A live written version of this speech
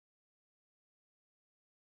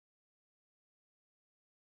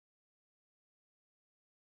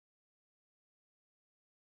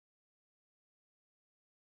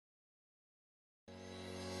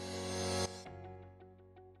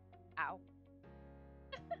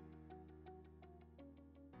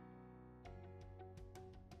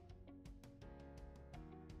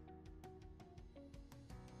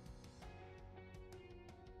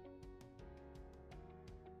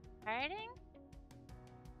exciting.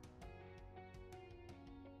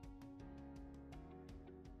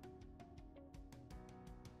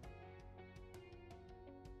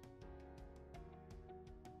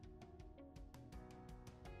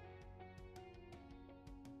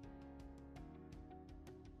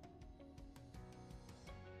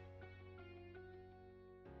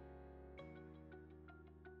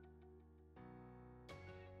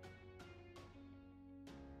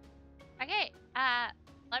 Okay,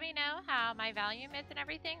 let me know how my volume is and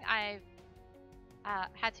everything. I've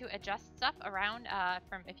had to adjust stuff around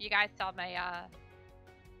from if you guys saw my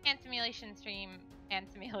hand simulation stream, hand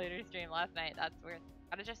simulator stream last night, that's where it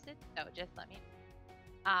got adjusted. So just let me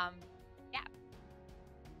know. Yeah.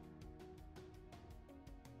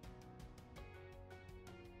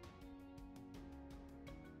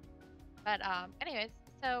 But anyways,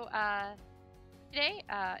 so today,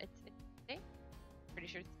 it's today. Pretty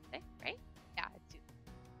sure it's today, right? Yeah, it's Tuesday.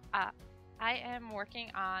 I am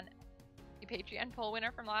working on the Patreon poll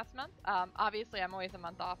winner from last month. Obviously, I'm always a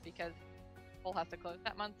month off because poll has to close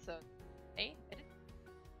that month. So, hey, it is.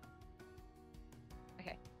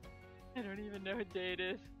 Okay. I don't even know what day it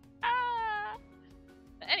is. Ah.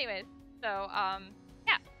 But anyways, so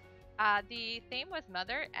yeah. The theme was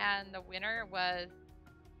Mother, and the winner was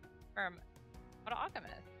from What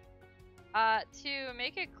Alchemist. To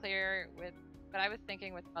make it clear with what I was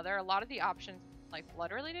thinking with Mother, a lot of the options like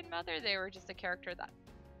blood related Mother, they were just a character that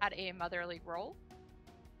had a motherly role.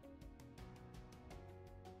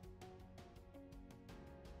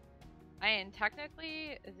 And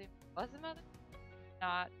technically, Izumi was a mother,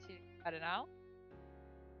 not to, I don't know.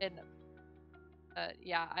 And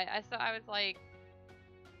yeah, so I was like,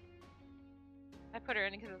 I put her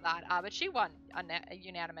in because of that. But she won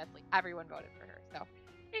unanimously. Everyone voted for her, so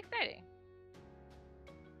pretty exciting.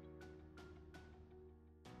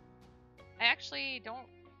 I actually don't.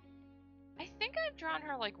 I think I've drawn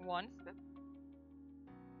her like once. It's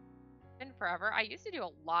been forever. I used to do a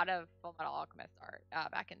lot of Fullmetal Alchemist art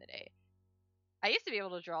back in the day. I used to be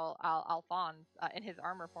able to draw Alphonse in his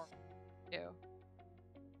armor form too.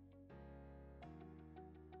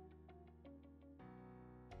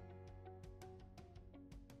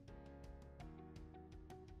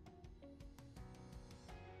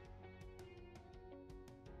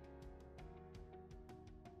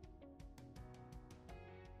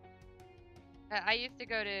 I used to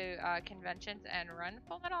go to conventions and run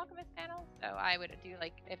Fullmetal Alchemist panels, so I would do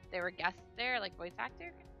like if there were guests there, like voice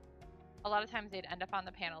actor. A lot of times they'd end up on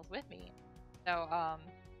the panels with me, so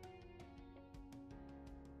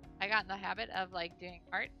I got in the habit of like doing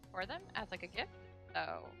art for them as like a gift.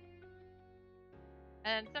 So,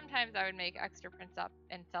 and sometimes I would make extra prints up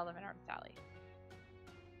and sell them in Art Sally.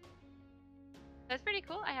 So it's pretty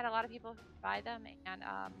cool. I had a lot of people who buy them and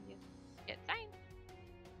you get signed.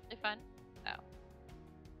 Really fun. So.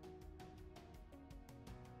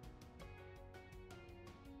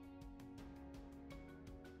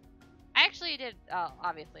 I actually did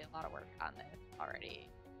obviously a lot of work on this already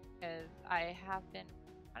because I have been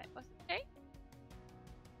on it most of the day.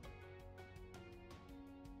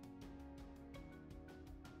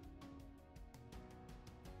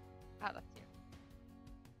 Oh, that's you.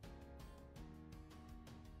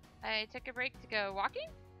 I took a break to go walking.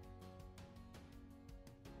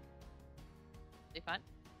 Really fun.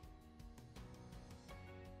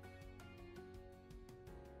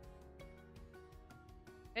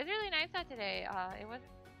 It was really nice out today. It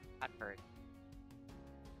wasn't hot for. It's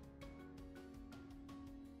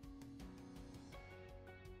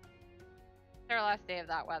our last day of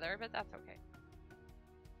that weather, but that's okay.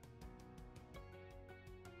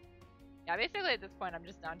 Yeah, basically at this point I'm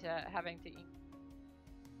just down to having to eat.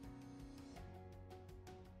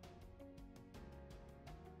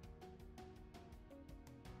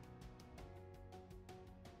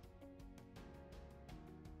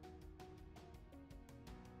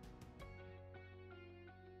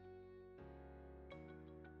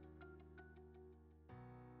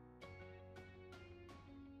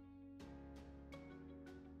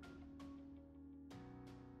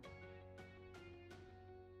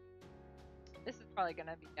 This is probably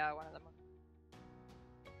gonna be one of the most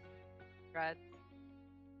dreads.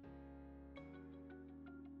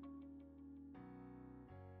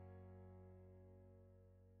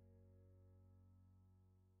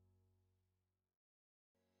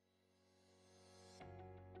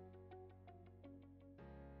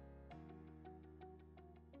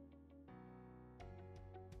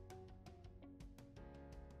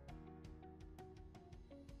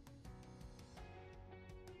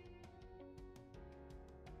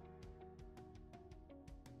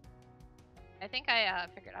 I think I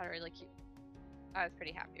figured out a really cute I was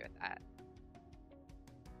pretty happy with that.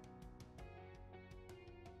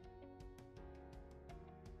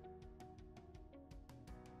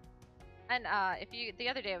 And if you the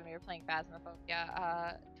other day when we were playing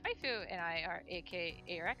Phasmophobia, Twaifu and I, are aka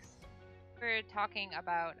Arex, we were talking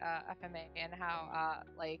about FMA and how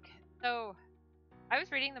like, so I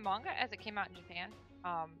was reading the manga as it came out in Japan,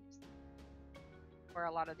 um, where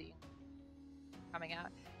a lot of the coming out,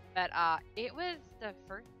 but it was the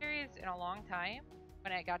first series in a long time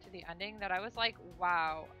when I got to the ending that I was like,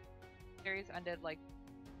 wow, the series ended like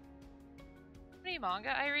how many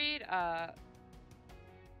manga I read,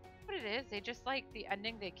 what it is, they just like the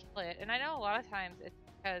ending, they kill it. And I know a lot of times it's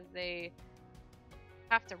because they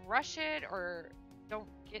have to rush it or don't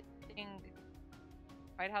get things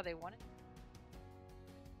quite how they want it.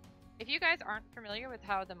 If you guys aren't familiar with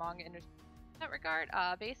how the manga industry in that regard,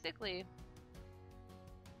 basically,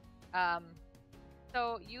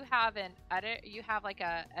 so you have you have like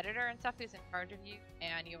a editor and stuff who's in charge of you,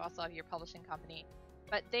 and you also have your publishing company.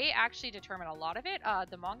 But they actually determine a lot of it.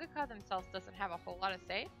 The mangaka themselves doesn't have a whole lot of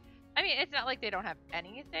say. I mean, it's not like they don't have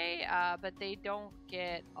any say, but they don't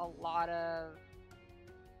get a lot of,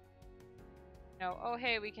 oh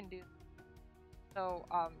hey, we can do this. So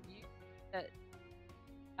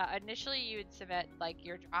initially you would submit like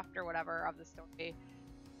your draft or whatever of the story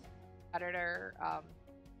editor,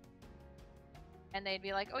 and they'd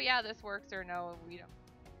be like, oh yeah, this works, or no, we don't.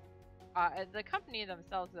 The company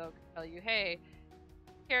themselves though can tell you, hey,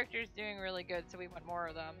 character's doing really good, so we want more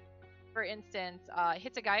of them. For instance,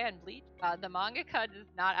 Hitsugaya in Bleach, the mangaka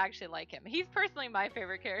does not actually like him. He's personally my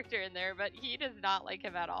favorite character in there, but he does not like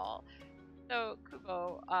him at all. So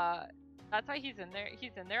Kubo, that's why he's in there.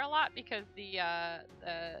 He's in there a lot because the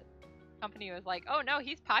company was like, oh no,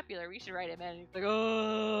 he's popular, we should write him in. And he's like,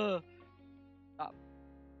 oh. Stop.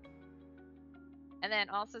 And then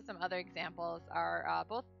also some other examples are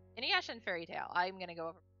both Inuyasha and Fairy Tail. I'm gonna go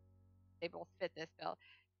over. They both fit this bill.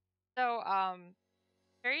 So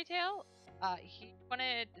Fairy Tail,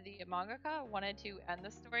 the mangaka wanted to end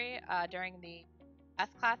the story during the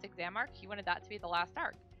S-class exam arc. He wanted that to be the last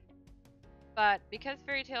arc. But because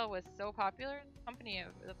Fairy Tail was so popular, the company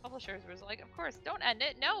of the publishers was like, of course, don't end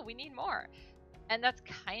it. No, we need more. And that's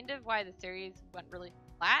kind of why the series went really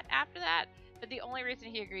flat after that. But the only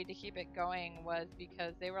reason he agreed to keep it going was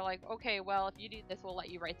because they were like, okay, well, if you do this, we'll let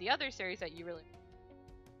you write the other series that you really.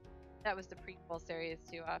 That was the prequel series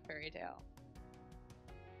to Fairy Tail.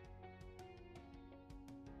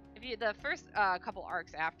 The first couple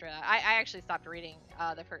arcs after that, I actually stopped reading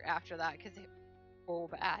after that because it was so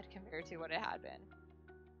bad compared to what it had been.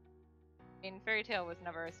 I mean, Fairy Tail was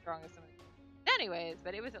never as strong as some of the anyways,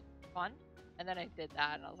 but it was fun. And then I did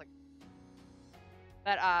that, and I was like,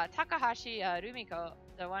 but Takahashi Rumiko,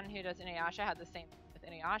 the one who does Inuyasha, had the same with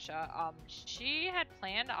Inuyasha. She had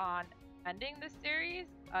planned on ending the series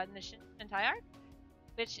in the Shintai arc,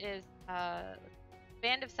 which is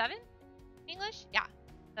Band of Seven English, yeah.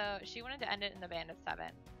 So she wanted to end it in the Band of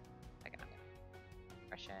Seven. Second,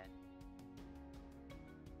 expression. I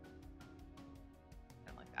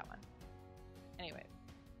don't like that one. Anyway.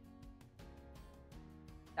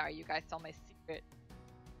 Sorry, you guys saw my secret.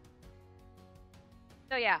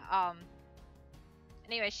 So yeah,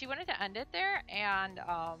 anyway, she wanted to end it there, and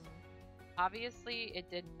obviously it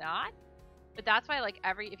did not. But that's why, like,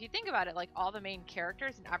 if you think about it, like, all the main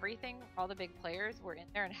characters and everything, all the big players were in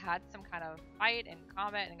there and had some kind of fight and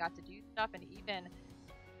combat and got to do stuff, and even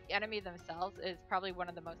the enemy themselves is probably one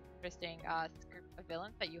of the most interesting group of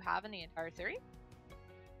villains that you have in the entire series.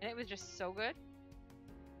 And it was just so good.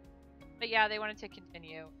 But yeah, they wanted to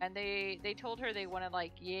continue, and they told her they wanted,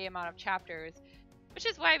 like, yay amount of chapters, which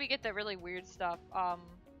is why we get the really weird stuff,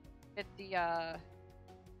 with the,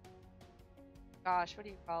 gosh, what do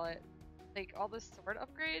you call it? Like, all the sword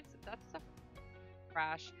upgrades, that stuff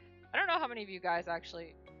trash. I don't know how many of you guys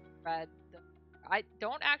actually read I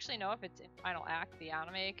don't actually know if it's in Final Act, the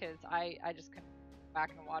anime, because I just couldn't go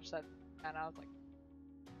back and watch that, and I was like,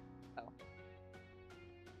 oh.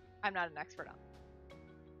 I'm not an expert on it.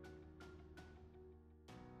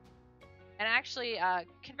 And actually,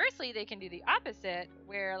 conversely, they can do the opposite,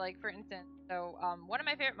 where, like, for instance, so one of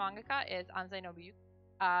my favorite mangaka is Anzai Nobuyuki.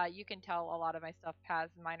 You can tell a lot of my stuff has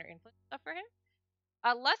minor influence stuff for him.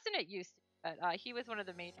 Less than it used to, but he was one of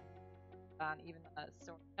the main on even the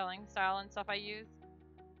storytelling style and stuff I use.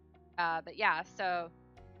 But yeah, so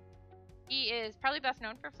he is probably best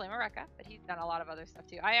known for Flame Eureka, but he's done a lot of other stuff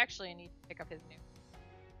too. I actually need to pick up his new,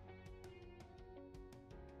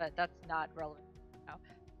 but that's not relevant now.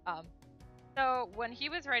 So when he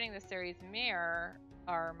was writing the series Mirror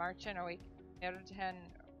or Marchen Awakening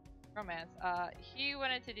Romance, he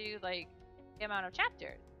wanted to do like Y amount of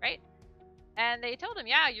chapters, right? And they told him,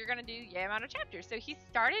 yeah, you're gonna do Y amount of chapters. So he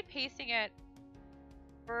started pacing it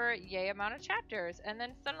for Y amount of chapters, and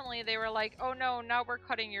then suddenly they were like, oh no, now we're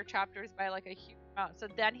cutting your chapters by like a huge amount. So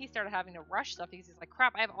then he started having to rush stuff because he's like,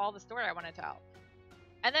 crap, I have all the story I want to tell.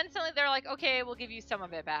 And then suddenly they're like, okay, we'll give you some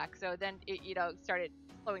of it back. So then it, started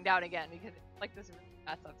slowing down again because it's like this really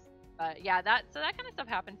mess up. But yeah, that kind of stuff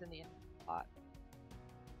happens in the industry a lot.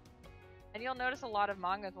 And you'll notice a lot of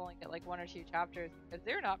mangas only get like 1 or 2 chapters because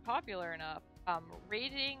they're not popular enough.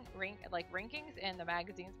 Rankings in the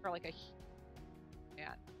magazines for like a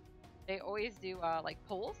man. They always do like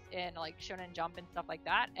polls in like Shonen Jump and stuff like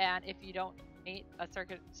that. And if you don't meet a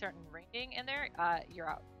certain ranking in there, you're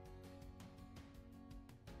out.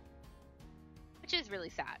 Which is really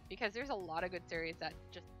sad because there's a lot of good series that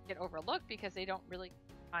just get overlooked because they don't really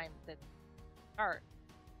time that start.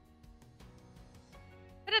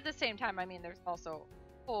 But at the same time, I mean, there's also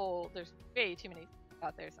there's way too many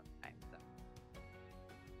out there sometimes. So.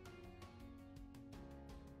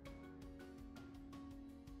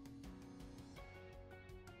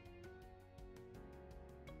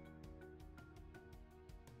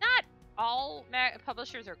 Not all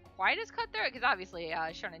publishers are quite as cutthroat because obviously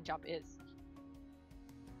Shonen Jump is.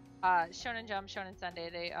 Shonen Jump, Shonen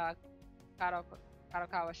Sunday, they Kadokawa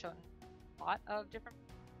Shonen a lot of different.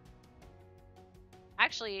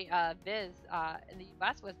 Actually, Viz in the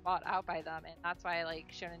US was bought out by them, and that's why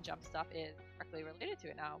like Shonen Jump stuff is directly related to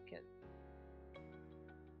it now. Because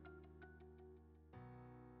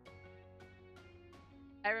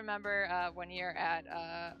I remember one year at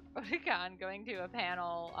Otakon going to a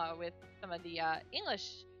panel with some of the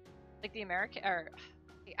English, like the American, or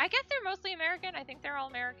I guess they're mostly American. I think they're all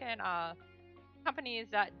American companies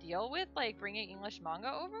that deal with like bringing English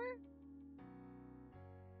manga over.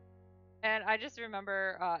 And I just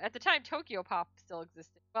remember at the time Tokyo Pop still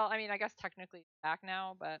existed. Well, I mean, I guess technically it's back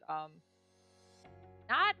now, but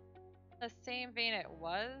not the same vein it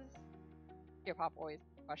was. Tokyo Pop always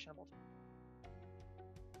questionable.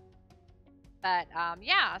 But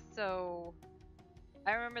yeah, so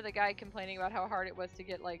I remember the guy complaining about how hard it was to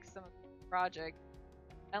get like some project,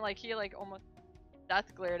 and like he like almost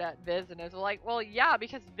death glared at Viz and is like, well, yeah,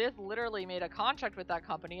 because Viz literally made a contract with that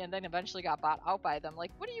company and then eventually got bought out by them.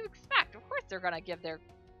 Like, what do you expect? Of course they're gonna give their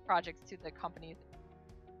projects to the companies.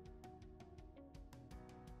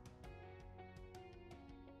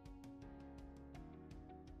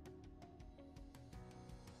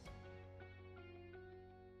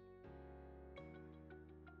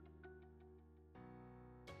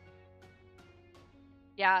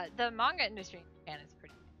 Yeah, the manga industry in Japan is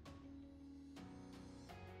pretty.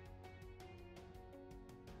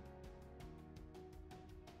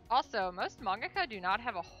 Also, most mangaka do not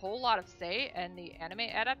have a whole lot of say in the anime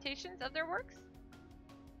adaptations of their works.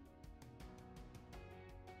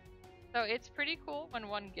 So it's pretty cool when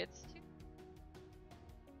one gets to.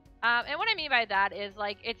 And what I mean by that is,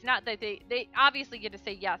 like, it's not that they obviously get to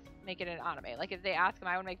say, yes, make it an anime. Like, if they ask them,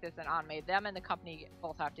 I would make this an anime, them and the company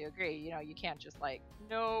both have to agree. You know, you can't just, like,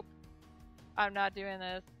 nope, I'm not doing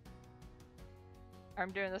this.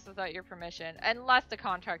 I'm doing this without your permission. Unless the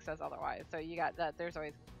contract says otherwise. So you got that. There's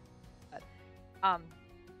always...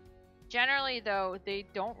 generally, though, they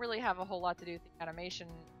don't really have a whole lot to do with the animation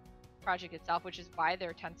project itself, which is why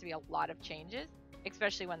there tends to be a lot of changes,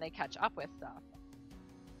 especially when they catch up with stuff.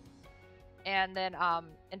 And then,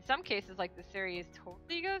 in some cases, like, the series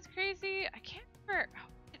totally goes crazy. I can't remember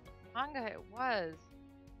what manga it was.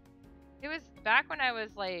 It was back when I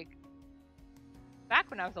was, like... Back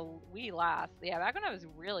when I was a wee lass. Yeah, back when I was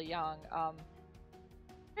really young.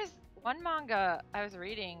 There's one manga I was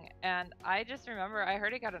reading, and I just remember I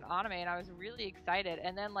heard it got an anime, and I was really excited.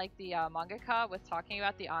 And then, like, the mangaka was talking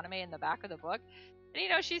about the anime in the back of the book. And, you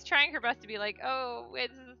know, she's trying her best to be like, oh, wait,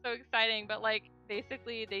 this is so exciting. But, like,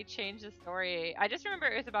 basically, they changed the story. I just remember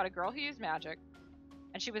it was about a girl who used magic.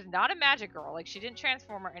 And she was not a magic girl. Like, she didn't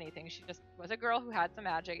transform or anything. She just was a girl who had some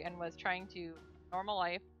magic and was trying to normal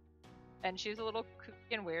life. And she was a little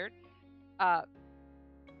kooky and weird.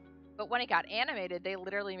 But when it got animated, they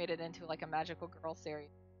literally made it into, like, a magical girl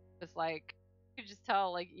series. It was like, you could just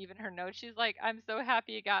tell, like, even her notes, she's like, I'm so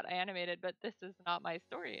happy it got animated, but this is not my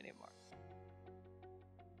story anymore.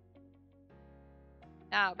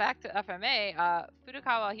 Now, back to FMA,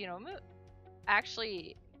 Furukawa Hinomu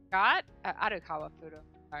actually got... Arukawa Furu,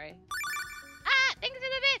 sorry. Things in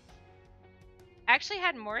the bits! Actually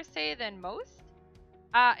had more say than most.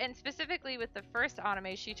 And specifically with the first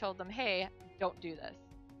anime, she told them, hey, don't do this.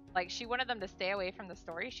 Like, she wanted them to stay away from the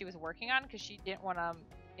story she was working on because she didn't want them,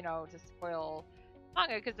 you know, to spoil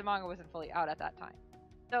manga because the manga wasn't fully out at that time.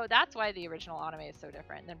 So that's why the original anime is so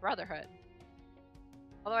different than Brotherhood.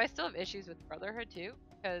 Although I still have issues with Brotherhood too,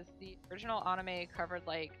 because the original anime covered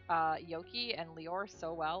like Yoki and Lior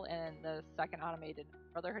so well, and the second anime did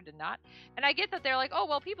Brotherhood did not. And I get that they're like, oh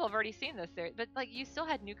well, people have already seen this series, but like you still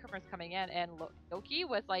had newcomers coming in, and Yoki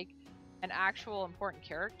was like an actual important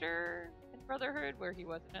character in Brotherhood where he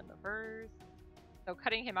wasn't in the first. So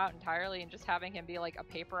cutting him out entirely and just having him be like a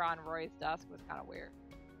paper on Roy's desk was kind of weird.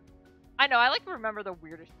 I know, I like remember the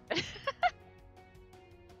weirdest shit.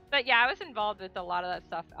 But yeah, I was involved with a lot of that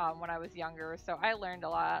stuff when I was younger, so I learned a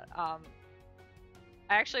lot.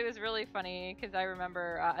 Actually, it was really funny because I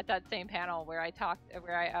remember at that same panel where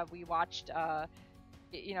we watched,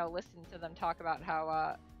 listened to them talk about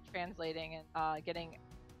how translating and getting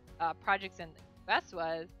projects in the US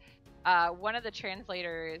was. One of the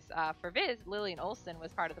translators for Viz, Lillian Olson,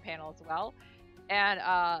 was part of the panel as well, and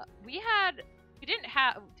we didn't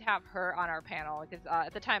have her on our panel because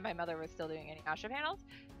at the time my mother was still doing Inuyasha panels,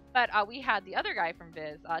 but we had the other guy from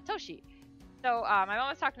Viz, Toshi. So my mom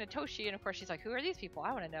was talking to Toshi, and of course she's like, "Who are these people?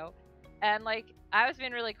 I want to know." And like I was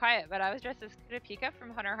being really quiet, but I was dressed as Kurapika from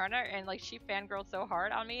Hunter x Hunter, and like she fangirled so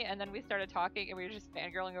hard on me, and then we started talking, and we were just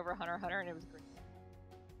fangirling over Hunter x Hunter, and it was great.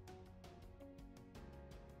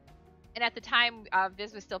 And at the time,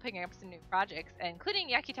 Viz was still picking up some new projects, including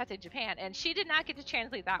Yakitate Japan, and she did not get to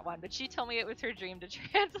translate that one, but she told me it was her dream to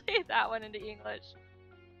translate that one into English.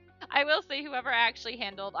 I will say, whoever actually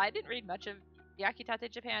handled, I didn't read much of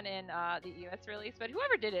Yakitate Japan in the US release, but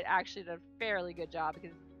whoever did it actually did a fairly good job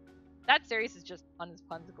because that series is just puns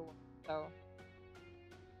galore. So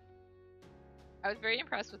I was very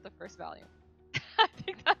impressed with the first volume. I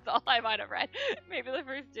think that's all I might have read. Maybe the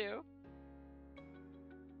first two.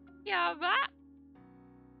 Yeah, but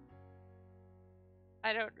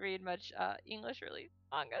I don't read much English release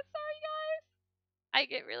manga. Sorry, guys. I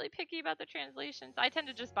get really picky about the translations. I tend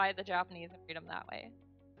to just buy the Japanese and read them that way.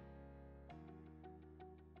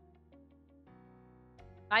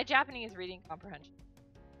 My Japanese reading comprehension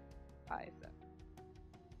is high, so.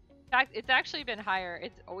 In fact, it's actually been higher.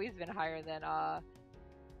 It's always been higher than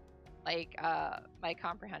my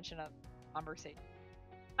comprehension of conversation.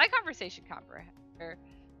 My conversation comprehender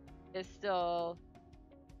is still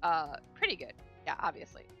pretty good. Yeah,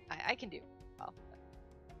 obviously. I can do well.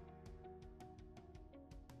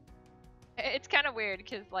 It's kind of weird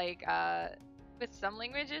because like with some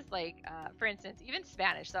languages, like for instance, even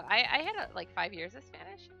Spanish. So I had like 5 years of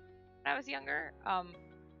Spanish when I was younger.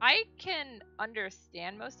 I can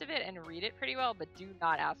understand most of it and read it pretty well, but do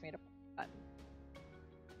not ask me to form sentences.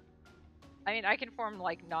 I mean, I can form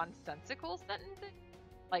like nonsensical sentences,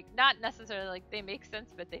 like not necessarily like they make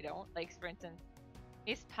sense, but they don't. Like for instance,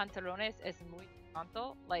 mis pantalones es muy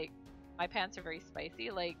pronto. Like my pants are very spicy.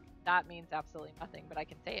 Like that means absolutely nothing, but I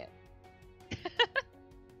can say it.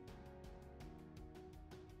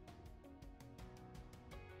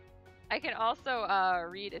 I can also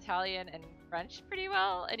read Italian and French pretty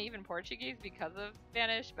well, and even Portuguese because of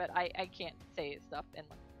Spanish, but I can't say stuff in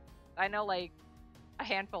like, I know like a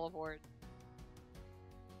handful of words.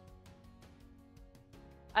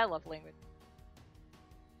 I love language.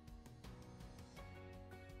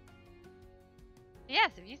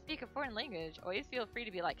 Yes, if you speak a foreign language, always feel free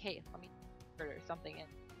to be like, hey, let me or something in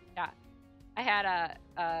chat. I had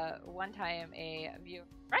one time a viewer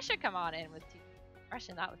from Russia come on and was teaching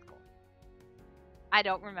Russian. That was cool. I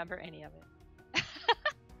don't remember any of it.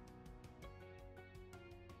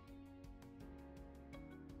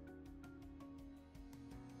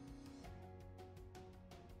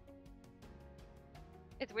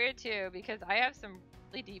 It's weird too because I have some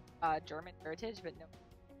really deep German heritage, but no.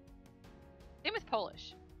 Same with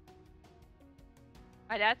Polish.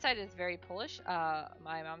 My dad's side is very Polish.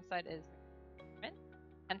 My mom's side is German,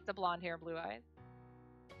 hence the blonde hair, blue eyes.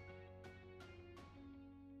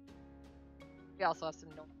 We also have some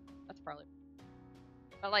North. That's probably.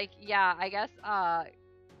 But like, yeah, I guess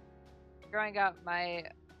growing up, my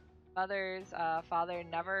mother's father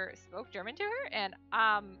never spoke German to her, and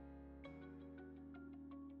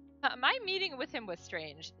my meeting with him was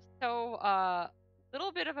strange. So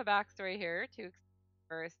little bit of a backstory here to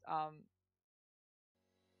first.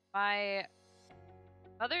 My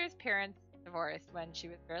mother's parents divorced when she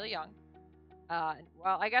was fairly young.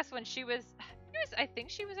 Well, I guess when I think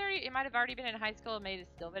she was already, it might have already been in high school, it may have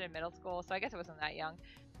still been in middle school, so I guess it wasn't that young.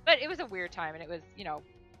 But it was a weird time, and it was,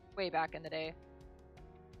 way back in the day.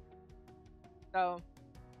 So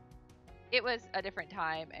it was a different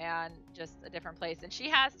time and just a different place. And she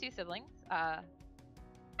has 2 siblings.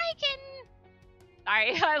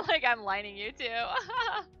 Sorry, I'm lining you too.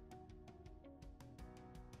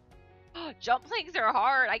 Jump planks are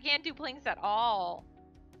hard. I can't do planks at all.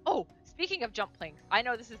 Oh, speaking of jump planks, I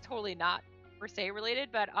know this is totally not per se related,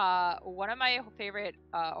 but one of my favorite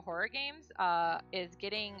horror games is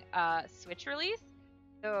getting Switch release.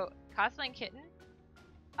 So Cosplaying Kitten,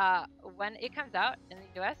 when it comes out in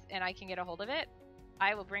the US and I can get a hold of it,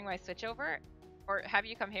 I will bring my Switch over, or have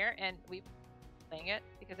you come here and we playing it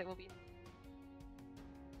because it will be.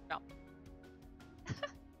 No.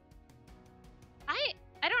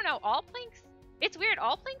 I don't know. All planks. It's weird.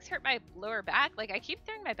 All planks hurt my lower back. Like I keep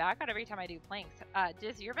throwing my back out every time I do planks.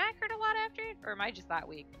 Does your back hurt a lot after it, or am I just that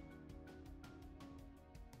weak?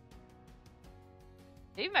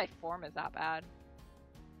 Maybe my form is that bad.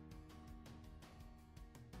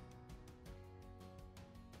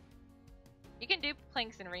 You can do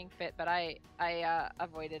planks in Ring Fit, but I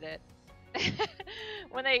avoided it.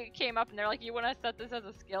 When they came up and they're like, "You want to set this as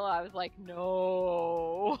a skill?" I was like,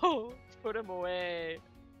 "No, put him away."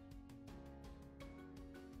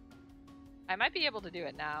 I might be able to do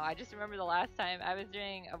it now. I just remember the last time I was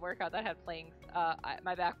doing a workout that had planks.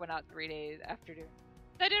 My back went out 3 days after doing.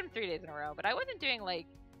 I did them 3 days in a row, but I wasn't doing like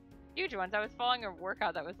huge ones. I was following a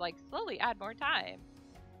workout that was like slowly add more time,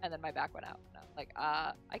 and then my back went out. And I was like,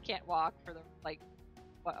 I can't walk for the like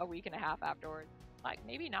a week and a half afterwards. Like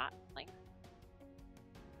maybe not planks.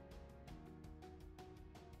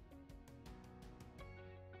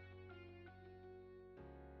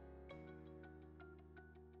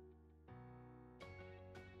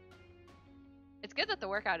 It's good that the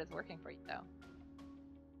workout is working for you, though.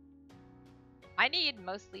 I need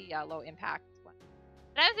mostly low impact ones.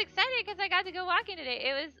 But I was excited because I got to go walking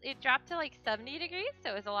today. It dropped to like 70 degrees,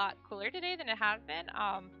 so it was a lot cooler today than it has been.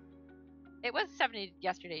 It was 70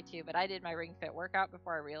 yesterday too, but I did my Ring Fit workout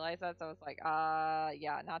before I realized that, so I was like,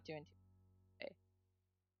 yeah, not doing too much today.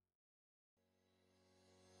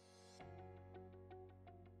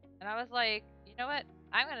 And I was like, you know what?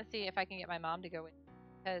 I'm gonna see if I can get my mom to go with me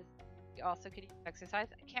because we also could exercise.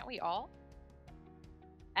 Can't we all?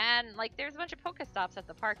 And like, there's a bunch of Pokestops at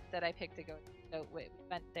the park that I picked to go. So we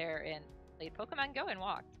went there and played Pokemon Go and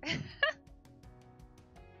walked.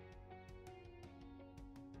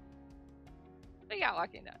 We got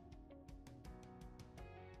walking done.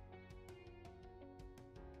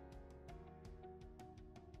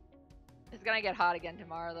 It's gonna get hot again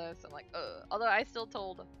tomorrow though, so I'm like, ugh. Although I still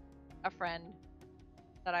told a friend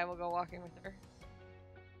that I will go walking with her.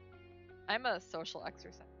 I'm a social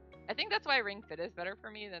exercise. I think that's why Ring Fit is better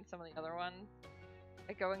for me than some of the other ones.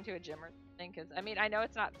 Like going to a gym or something, because I mean, I know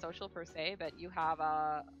it's not social per se, but you have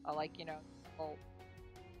a like, you know, whole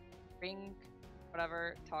ring,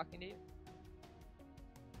 whatever, talking to you.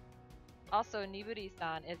 Also,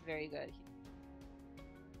 Niburi-san is very good.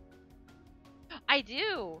 I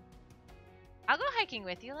do! I'll go hiking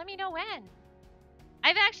with you. Let me know when.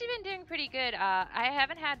 I've actually been doing pretty good. I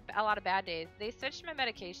haven't had a lot of bad days. They switched my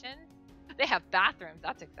medications. They have bathrooms.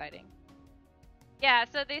 That's exciting. Yeah,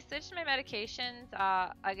 so they switched my medications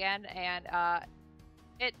again, and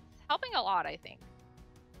it's helping a lot, I think.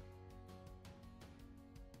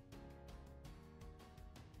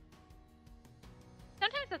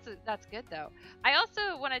 Sometimes that's good though. I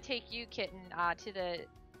also want to take you, Kitten, to the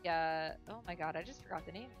oh my god, I just forgot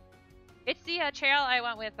the name. It's the trail I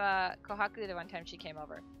went with Kohaku the one time she came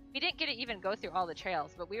over. We didn't get to even go through all the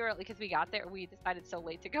trails, but we were, because we got there, we decided so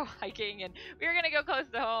late to go hiking, and we were gonna go close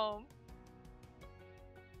to home.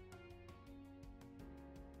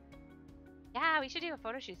 Yeah, we should do a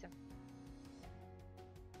photo shoot soon.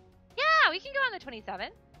 Yeah, we can go on the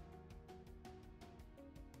 27th.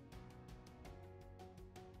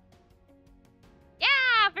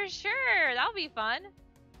 Yeah, for sure. That'll be fun.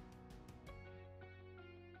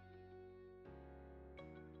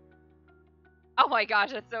 Oh my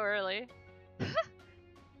gosh, it's so early.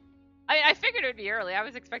 I figured it would be early. I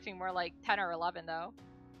was expecting more like 10 or 11 though.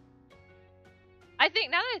 I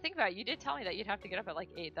think, now that I think about it, you did tell me that you'd have to get up at like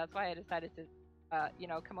 8. That's why I decided to, you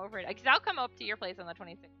know, come over. Because I'll come up to your place on the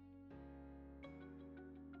 26th.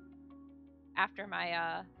 After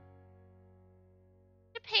my,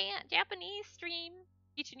 Japanese stream.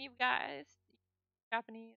 Teaching you guys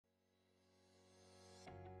Japanese.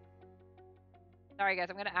 Sorry guys,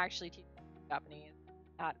 I'm gonna actually teach you Japanese,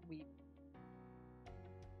 not weep.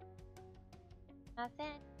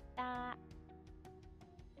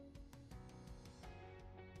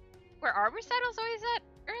 Were our recitals always at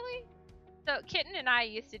early? So Kitten and I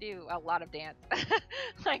used to do a lot of dance.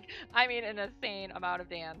 Like, I mean, an insane amount of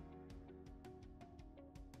dance.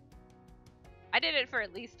 I did it for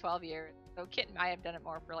at least 12 years. So Kitten and I have done it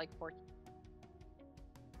more for like 14.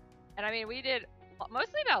 And I mean, we did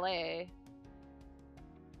mostly ballet.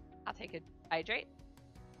 I'll take a hydrate.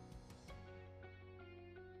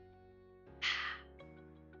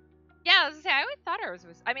 Yeah, I was gonna say, I always thought ours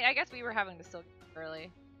was. I mean, I guess we were having to still get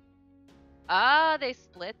early. Ah, they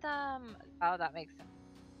split them. Oh, that makes sense.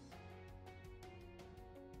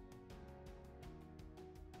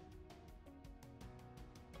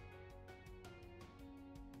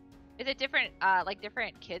 Is it different, like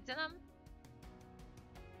different kids in them?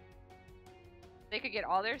 They could get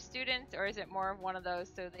all their students, or is it more of one of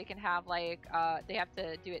those so they can have like, they have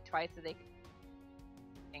to do it twice so they can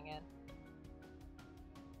hang in?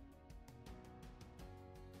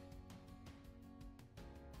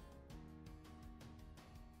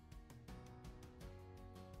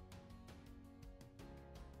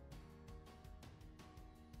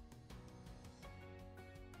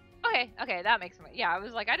 Okay, okay, that makes sense. Yeah, I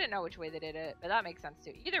was like, I didn't know which way they did it, but that makes sense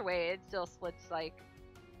too. Either way, it still splits like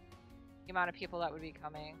the amount of people that would be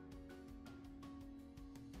coming.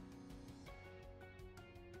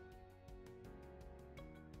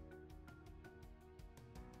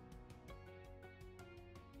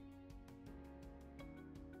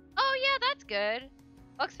 Oh yeah, that's good.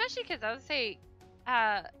 Well, especially because I would say,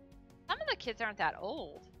 uh, some of the kids aren't that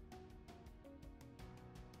old.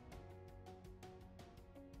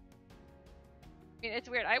 I mean, it's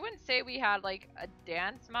weird. I wouldn't say we had like a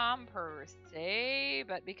dance mom per se,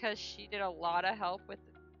 but because she did a lot of help with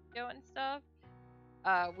the video and stuff,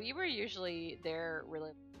 we were usually there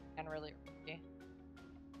really and really early.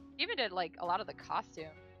 She even did like a lot of the costumes,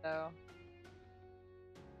 so.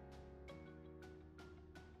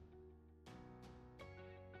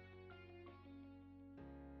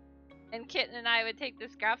 And Kitten and I would take the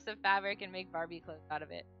scraps of fabric and make Barbie clothes out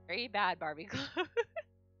of it. Very bad Barbie clothes.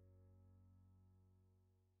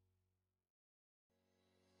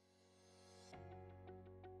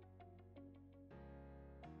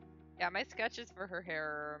 Yeah, my sketches for her hair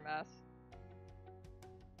are a mess.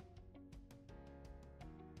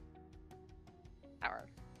 Howard.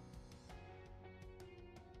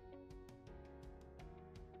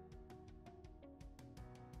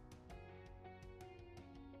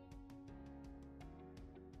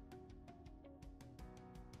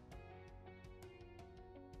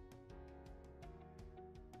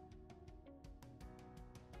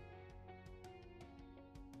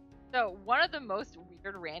 So one of the most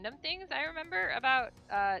weird random things I remember about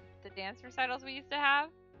the dance recitals we used to have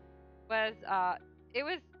was it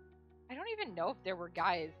was, I don't even know if there were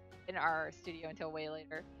guys in our studio until way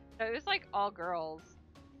later. So it was like all girls,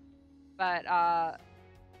 but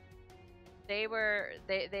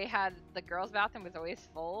they had the girls' bathroom was always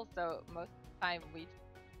full, so most of the time we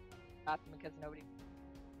bathroom because nobody.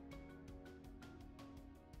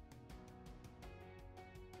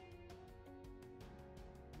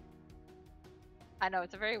 I know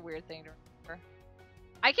it's a very weird thing to remember.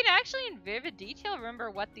 I can actually in vivid detail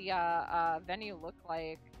remember what the venue looked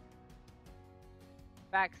like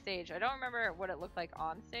backstage. I don't remember what it looked like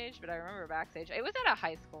on stage, but I remember backstage. It was at a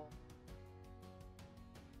high school.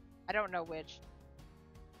 I don't know which.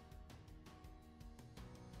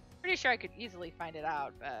 Pretty sure I could easily find it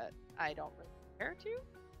out, but I don't really care to.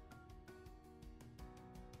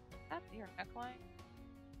 That's your neckline.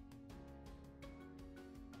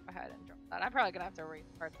 Go ahead and drop that. I'm probably gonna have to read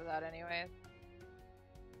parts of that anyways.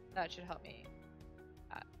 That should help me.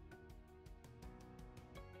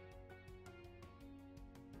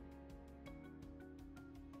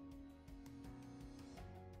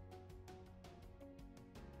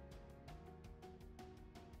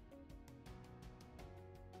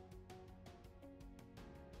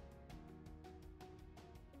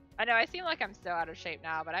 I know I seem like I'm so out of shape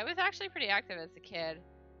now, but I was actually pretty active as a kid.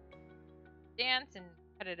 Dance and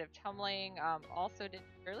competitive tumbling. Also did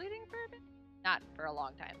cheerleading for a bit. Not for a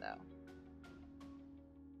long time though.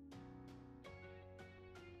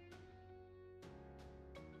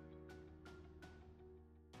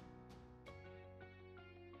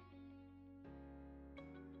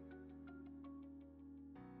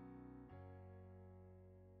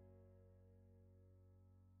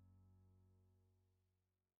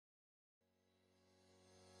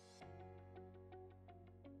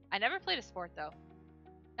 I never played a sport though.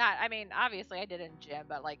 Not, I mean, obviously I did in gym,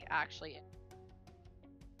 but like actually in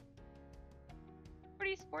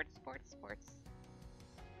pretty sports.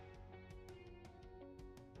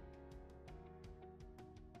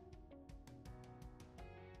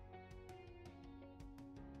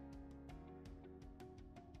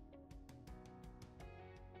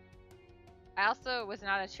 I also was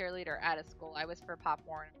not a cheerleader at a school. I was for Pop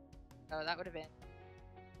Warner, so that would have been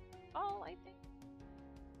all I think.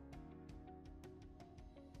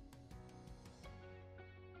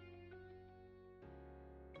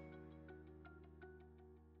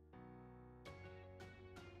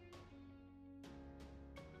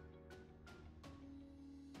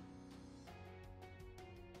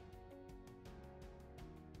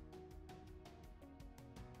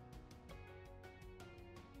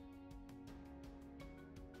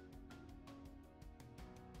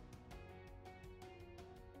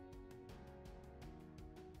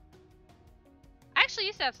 actually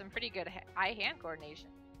used to have some pretty good eye-hand coordination.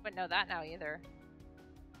 Wouldn't know that now either.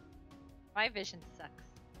 My vision sucks.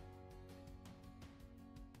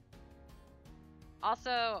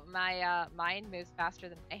 Also, my mind moves faster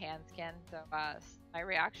than my hands can, so my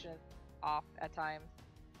reaction is off at times.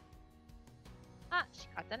 Ah, she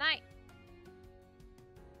caught the knight.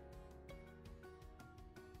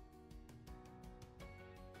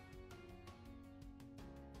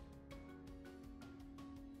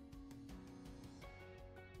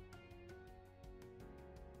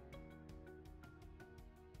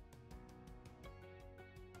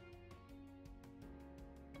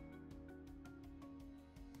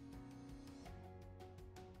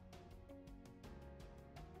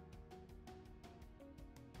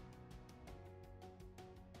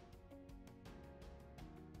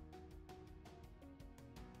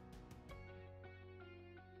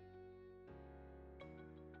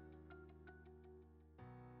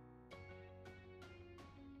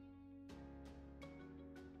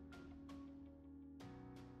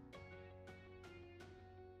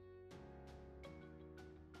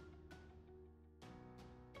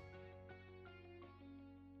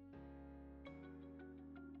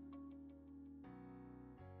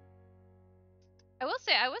 I will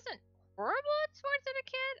say I wasn't horrible at sports as a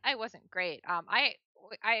kid. I wasn't great.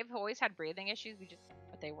 I've always had breathing issues. We just knew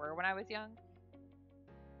what they were when I was young.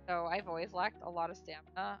 So I've always lacked a lot of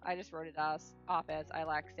stamina. I just wrote it off as I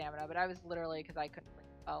lack stamina, but I was literally because I couldn't breathe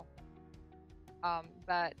well.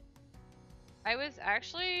 But I was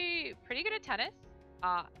actually pretty good at tennis.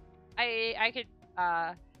 I could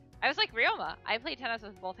I was like Ryoma. I played tennis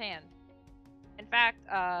with both hands. In fact,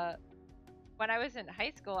 when I was in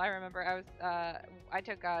high school, I remember I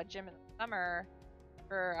took gym in the summer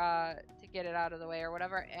for to get it out of the way or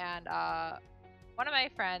whatever, and one of my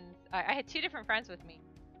friends, I had two different friends with me,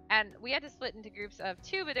 and we had to split into groups of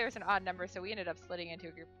two, but there was an odd number, so we ended up splitting into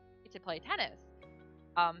a group to play tennis.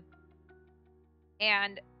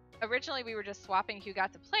 And originally we were just swapping who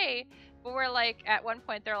got to play, but we're like, at one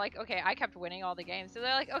point they're like, okay, I kept winning all the games, so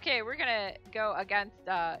they're like, okay, we're gonna go against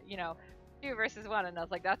 2 versus 1, and I was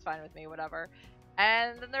like, that's fine with me, whatever.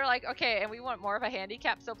 And then they're like, okay, and we want more of a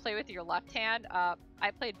handicap, so play with your left hand. I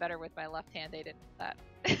played better with my left hand. They didn't know that.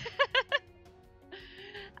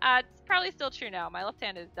 It's probably still true now. My left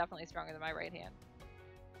hand is definitely stronger than my right hand.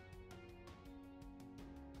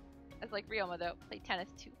 I was like Ryoma though, play tennis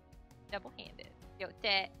too, double-handed. Yo,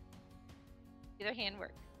 that either hand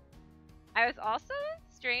works. I was also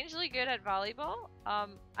strangely good at volleyball.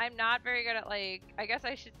 I'm not very good at, like, I guess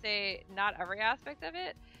I should say not every aspect of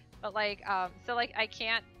it, but like so like I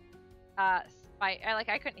can't I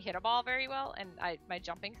couldn't hit a ball very well, and my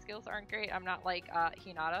jumping skills aren't great. I'm not like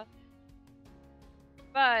Hinata.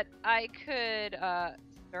 But I could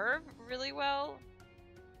serve really well,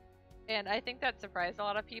 and I think that surprised a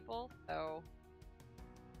lot of people, so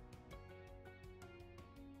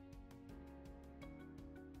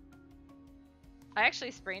I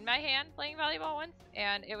actually sprained my hand playing volleyball once,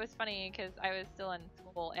 and it was funny because I was still in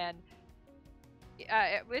school, and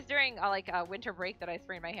it was during a winter break that I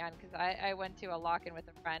sprained my hand because I went to a lock-in with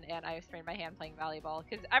a friend, and I sprained my hand playing volleyball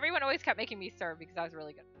because everyone always kept making me serve because I was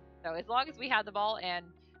really good. So as long as we had the ball and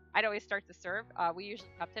I'd always start to serve, we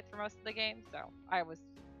usually kept it for most of the game, so I was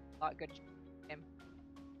a lot good game.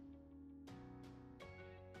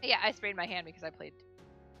 Yeah, I sprained my hand because I played.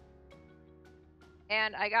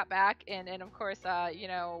 And I got back, and of course,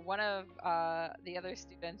 one of the other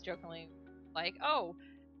students jokingly like, oh,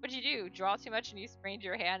 what'd you do? Draw too much and you sprained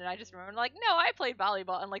your hand? And I just remember like, no, I played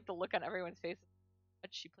volleyball, and like the look on everyone's face,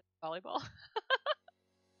 but she played volleyball.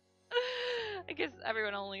 I guess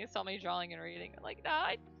everyone only saw me drawing and reading. I'm like, no,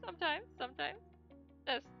 I sometimes,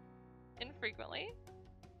 just infrequently.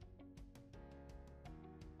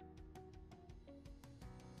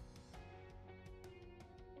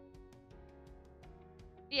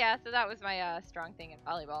 Yeah, so that was my strong thing in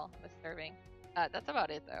volleyball, was serving. That's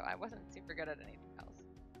about it though. I wasn't super good at anything else.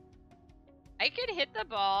 I could hit the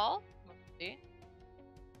ball, mostly.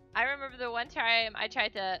 I remember the one time I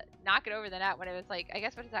tried to knock it over the net when it was like, I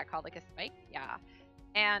guess, what is that called? Like a spike? Yeah.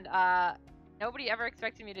 And nobody ever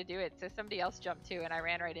expected me to do it, so somebody else jumped too, and I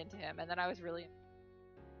ran right into him, and then I was really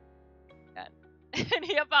and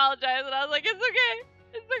he apologized, and I was like, it's okay.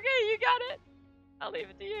 It's okay, you got it. I'll leave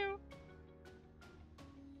it to you.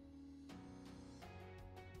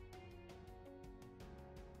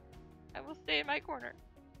 I will stay in my corner.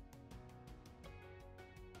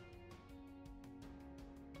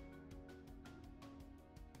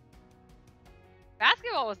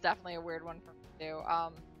 Basketball was definitely a weird one for me too.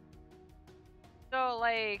 So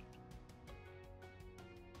like,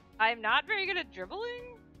 I'm not very good at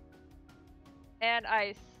dribbling. and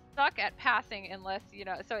I suck at passing unless, you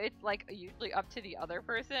know, so it's like usually up to the other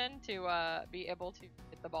person to be able to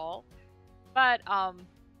hit the ball. But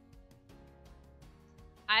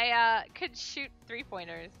I could shoot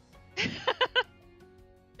 3-pointers.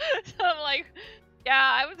 So I'm like,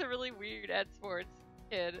 yeah, I was a really weird at sports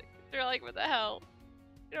kid. They're like, what the hell?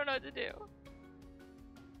 You don't know what to do.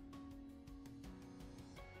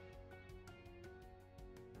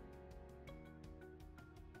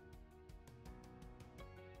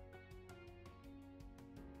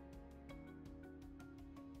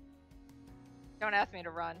 Don't ask me to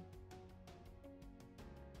run.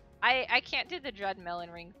 I can't do the dread melon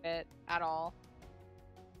ring fit at all.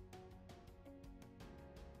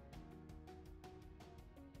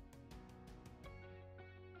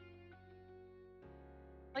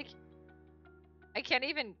 Like, I can't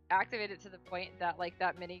even activate it to the point that like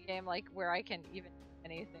that mini game, like where I can even do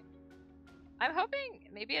anything. I'm hoping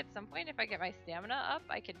maybe at some point if I get my stamina up,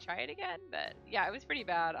 I can try it again. But yeah, it was pretty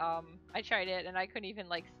bad. I tried it and I couldn't even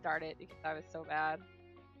like start it because I was so bad.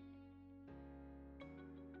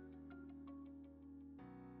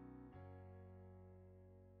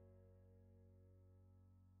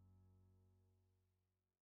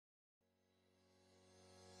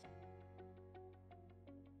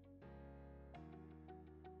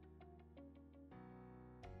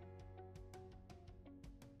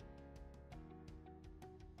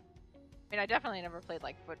 I mean, I definitely never played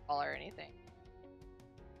like football or anything.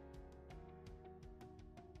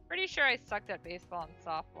 Pretty sure I sucked at baseball and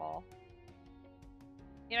softball.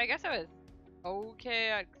 You know, I guess I was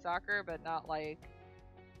okay at soccer, but not like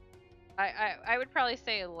I would probably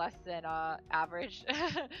say less than average.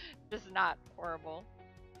 Just not horrible.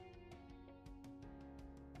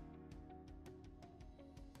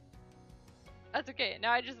 That's okay.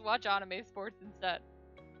 Now I just watch anime sports instead.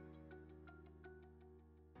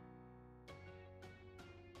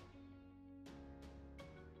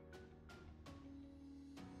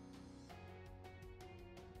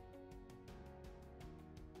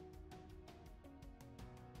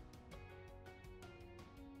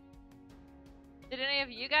 Did any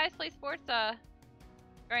of you guys play sports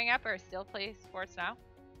growing up or still play sports now?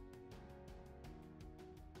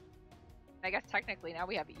 I guess technically now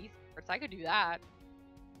we have esports. I could do that.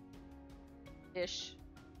 Ish.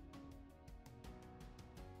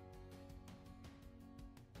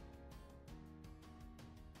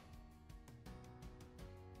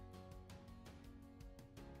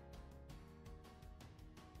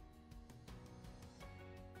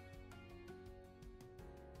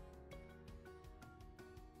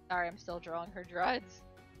 Sorry, I'm still drawing her dreads.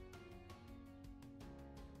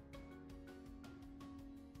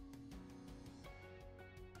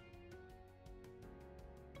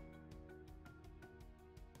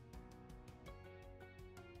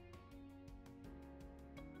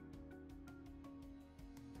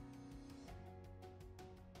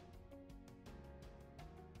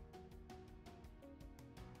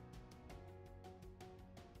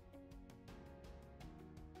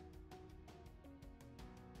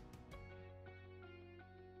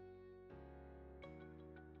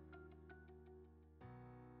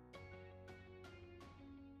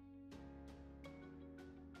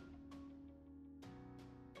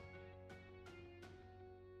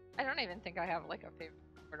 I don't even think I have like a favorite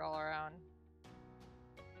sport all around.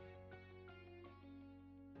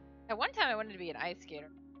 At one time I wanted to be an ice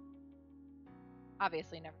skater.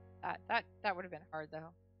 Obviously never that would have been hard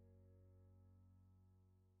though.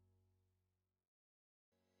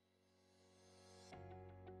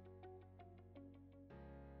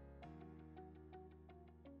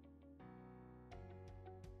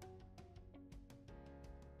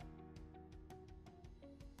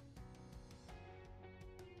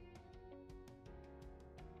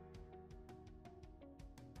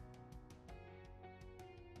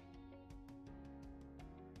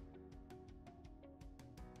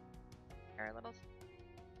 Our little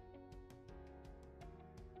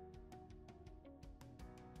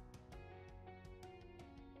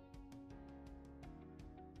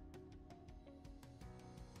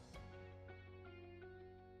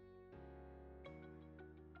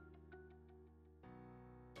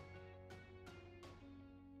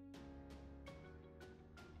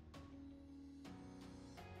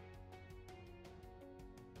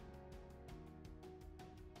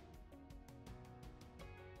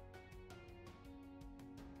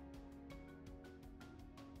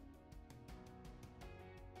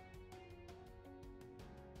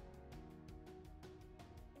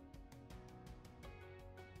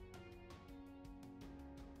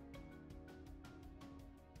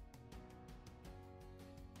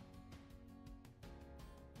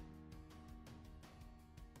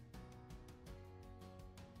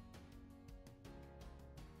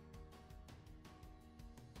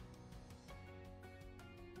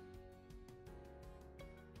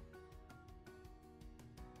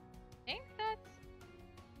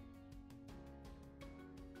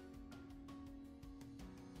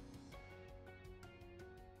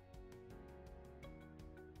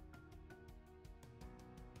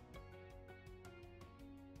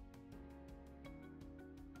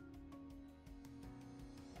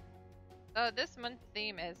So this month's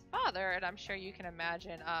theme is father, and I'm sure you can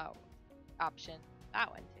imagine option that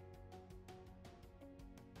one too.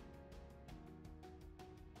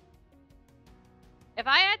 If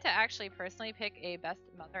I had to actually personally pick a best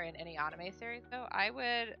mother in any anime series, though, I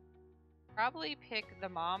would probably pick the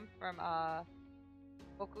mom from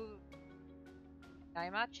Boku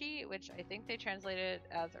Daimachi, which I think they translated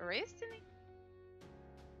as erased in the...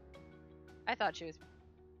 I thought she was...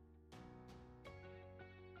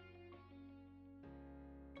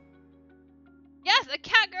 Yes, a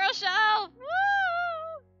cat girl show!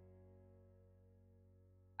 Woo!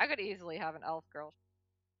 I could easily have an elf girl.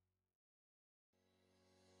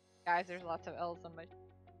 Guys, there's lots of elves on my...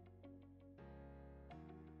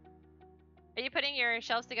 Are you putting your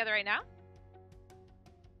shelves together right now?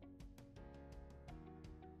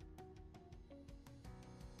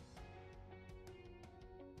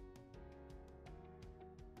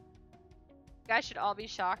 You guys should all be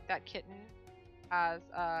shocked that Kitten has,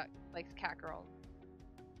 likes cat girls.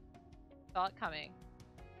 Saw it coming.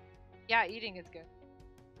 Yeah, eating is good.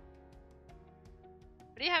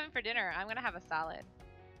 What are you having for dinner? I'm gonna have a salad.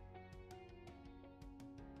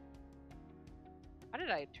 How did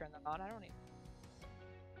I turn that on? I don't even...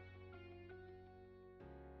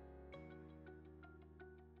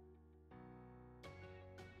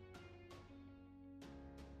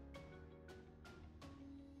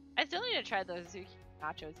 I still need to try those zucchini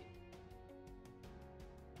nachos.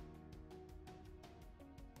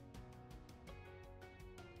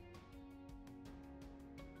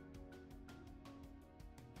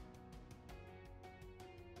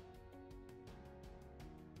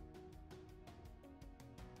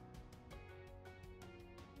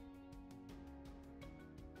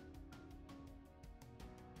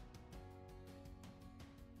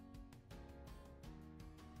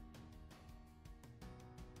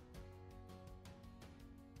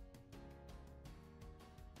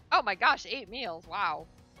 Oh my gosh, 8 meals. Wow.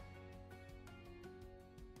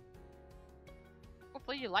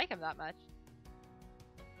 Hopefully you like him that much.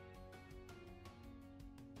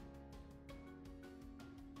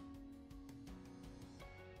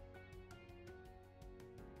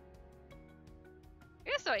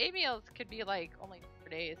 Yeah, so 8 meals could be like only 4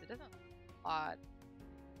 days. It doesn't a lot.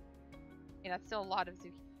 I mean, that's still a lot of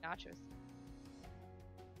zucchini nachos.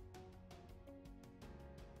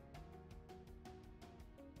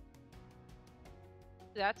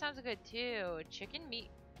 That sounds good too. Chicken meat,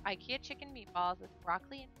 IKEA chicken meatballs with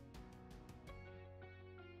broccoli and...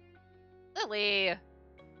 Lily!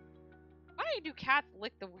 Why do cats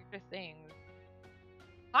lick the weirdest things?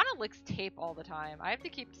 Hana licks tape all the time. I have to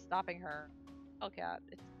keep stopping her. Oh, cat,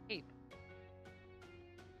 it's tape.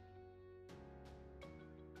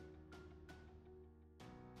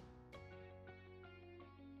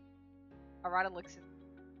 Arata licks his...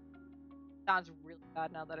 Sounds really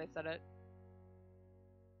bad now that I said it.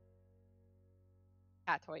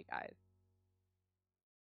 Cat toy, guys.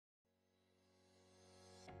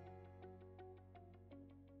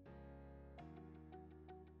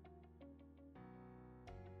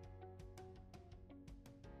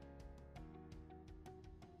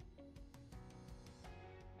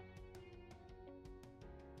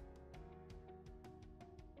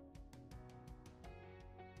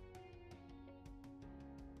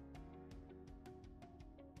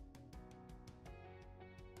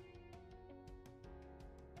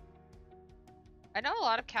 I know a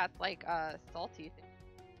lot of cats like salty things.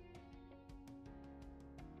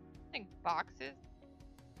 I think boxes.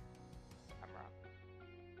 I'm wrong.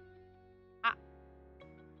 Ah.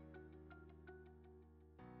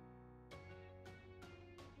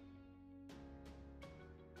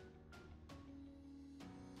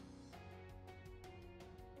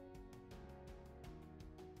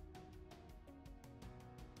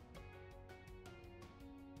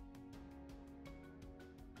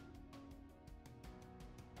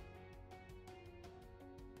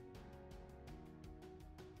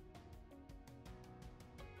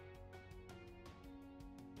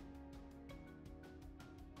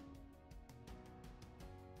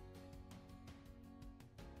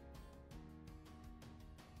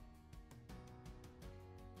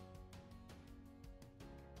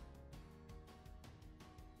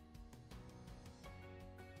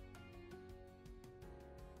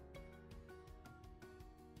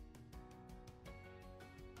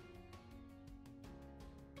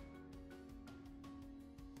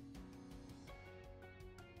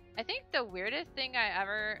 I think the weirdest thing I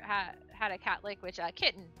ever had a cat lick, which a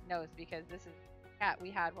kitten knows because this is a cat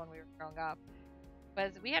we had when we were growing up,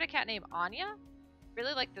 was we had a cat named Anya.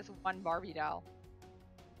 Really like this one Barbie doll.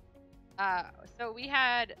 So we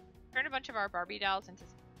had turned a bunch of our Barbie dolls into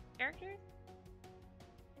characters,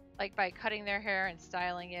 like by cutting their hair and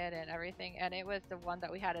styling it and everything. And it was the one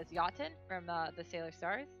that we had as Yachten from the Sailor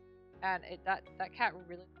Stars, and that cat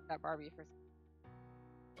really liked that Barbie for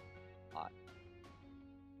a lot.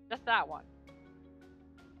 Just that one.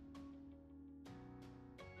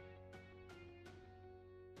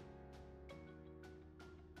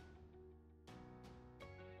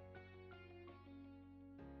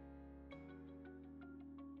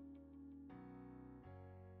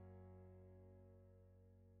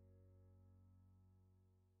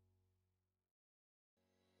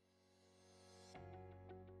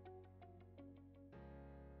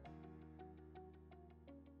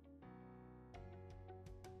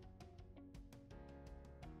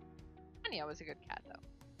 Anya was a good cat though.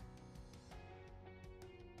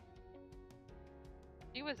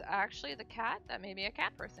 She was actually the cat that made me a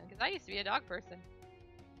cat person, because I used to be a dog person.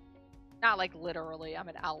 Not like literally, I'm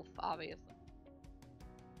an elf, obviously.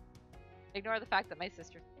 Ignore the fact that my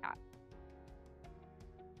sister's a cat.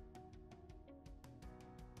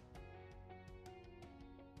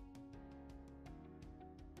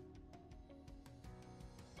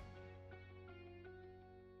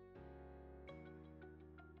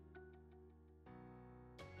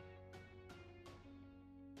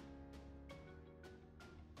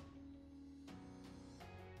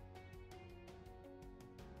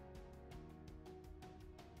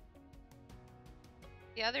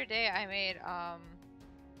 The other day I made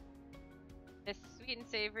this sweet and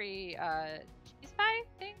savory cheese pie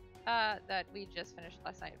thing that we just finished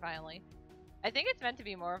last night finally. I think it's meant to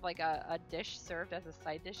be more of like a dish served as a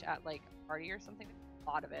side dish at like a party or something. A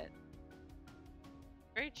lot of it.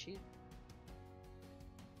 Very cheesy.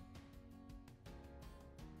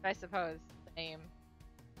 I suppose the name.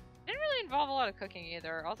 Didn't really involve a lot of cooking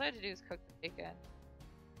either. All I had to do is cook the bacon.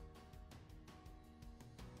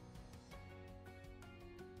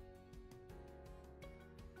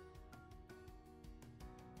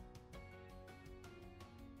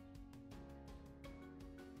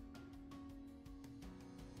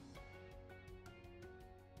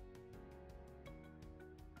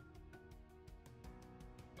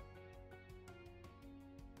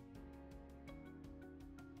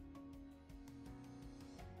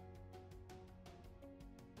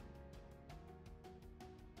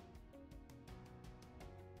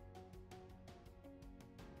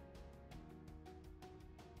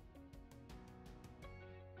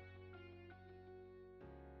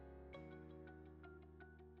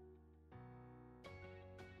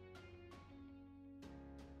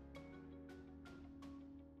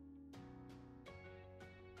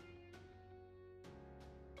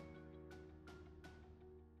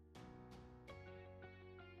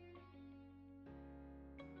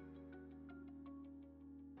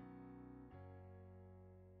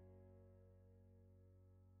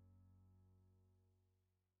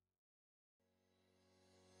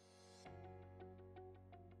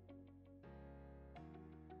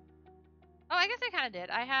 Oh, I guess I kind of did.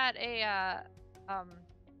 I had a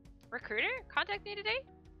recruiter contact me today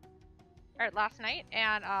or last night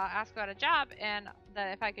and ask about a job and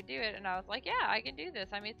that if I could do it, and I was like, yeah, I can do this.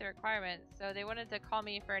 I meet the requirements. So they wanted to call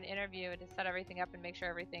me for an interview to set everything up and make sure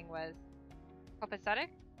everything was copacetic.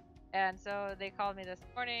 And so they called me this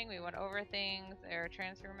morning. We went over things. They were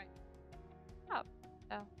transferring my job.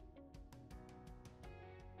 So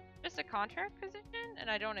just a contract position,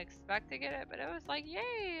 and I don't expect to get it, but it was like,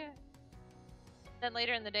 yay. Then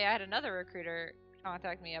later in the day, I had another recruiter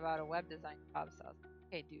contact me about a web design job. So I was like,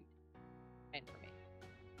 okay, dude, fine for me.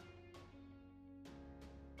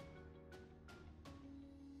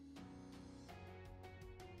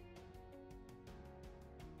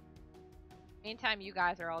 Meantime, you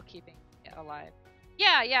guys are all keeping it alive.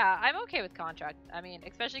 Yeah, I'm okay with contract. I mean,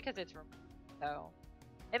 especially because it's remote. So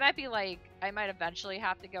it might be like I might eventually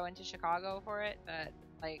have to go into Chicago for it, but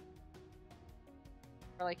like,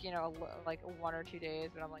 for like, you know, like 1 or 2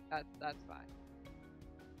 days. But I'm like, that's fine.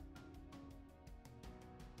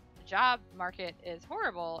 The job market is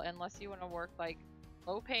horrible unless you want to work like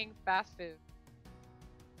low-paying fast food.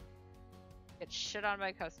 Get shit on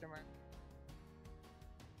by customers.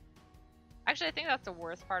 Actually, I think that's the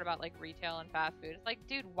worst part about like retail and fast food. It's like,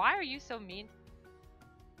 dude, why are you so mean?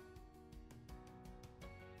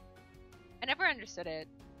 I never understood it.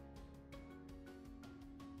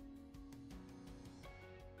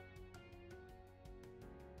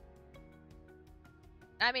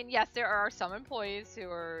 I mean, yes, there are some employees who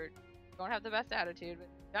don't have the best attitude, but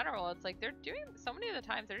in general, it's like they're doing so many of the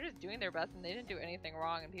times they're just doing their best and they didn't do anything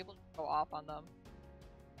wrong, and people just go off on them.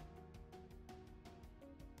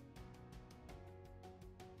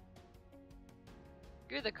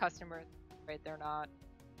 You're the customer, right? They're not.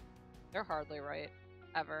 They're hardly right.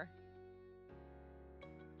 Ever.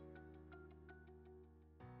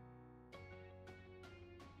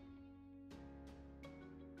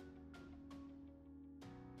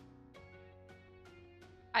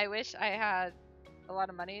 I wish I had a lot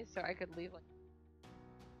of money so I could leave like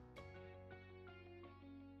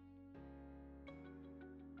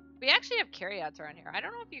we actually have carryouts around here. I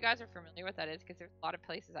don't know if you guys are familiar with that is because there's a lot of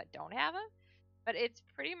places that don't have them, but it's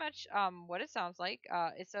pretty much what it sounds like.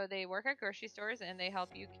 So they work at grocery stores and they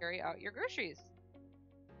help you carry out your groceries,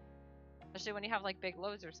 especially when you have like big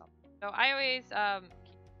loads or something. So I always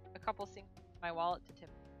keep a couple things in my wallet to tip.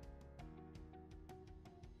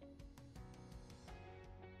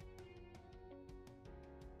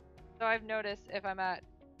 So I've noticed if I'm at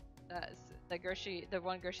the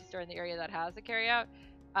one grocery store in the area that has a carryout,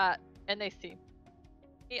 uh, and they see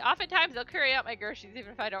me, oftentimes they'll carry out my groceries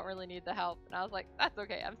even if I don't really need the help. And I was like, that's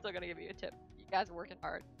okay. I'm still gonna give you a tip. You guys are working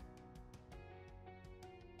hard.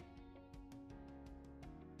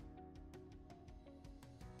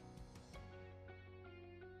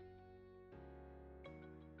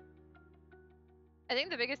 I think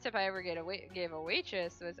the biggest tip I ever gave a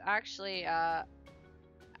waitress was actually at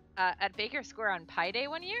Baker Square on Pie Day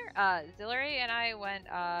one year. Zillary and I went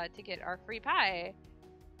to get our free pie,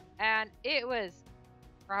 and it was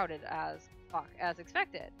crowded as fuck, as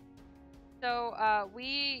expected. So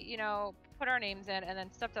we, put our names in and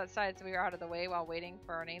then stepped outside so we were out of the way while waiting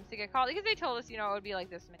for our names to get called because they told us, it would be like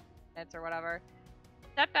this many minutes or whatever.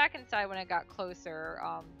 Stepped back inside when it got closer.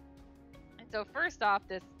 And so first off,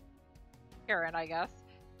 this Karen, I guess,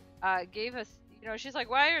 gave us, she's like,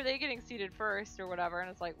 why are they getting seated first or whatever? And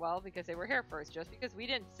it's like, well, because they were here first. Just because we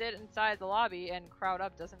didn't sit inside the lobby and crowd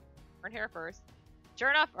up doesn't mean we weren't here first. Sure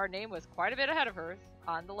enough, our name was quite a bit ahead of hers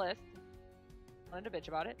on the list. Wanted to bitch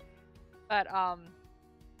about it. But, so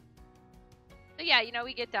yeah,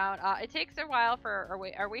 we get down. It takes a while for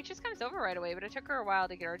our waitress comes over right away, but it took her a while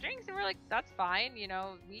to get our drinks, and we're like, that's fine.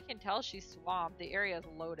 We can tell she's swamped. The area is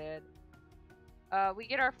loaded. We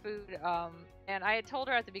get our food, and I had told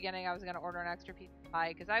her at the beginning I was going to order an extra piece of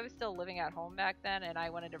pie because I was still living at home back then, and I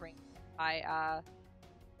wanted to bring pie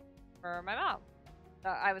for my mom.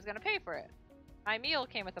 I was going to pay for it. My meal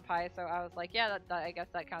came with the pie, so I was like, yeah, I guess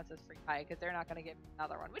that counts as free pie because they're not going to give me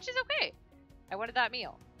another one, which is okay. I wanted that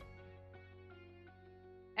meal.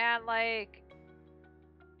 And, like,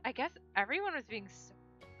 I guess everyone was being so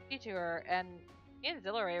sweet to her, and me and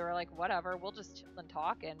Zillary were like, whatever, we'll just chill and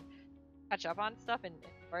talk and catch up on stuff and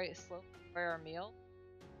very slowly enjoy our meal.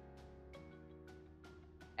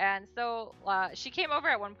 And so she came over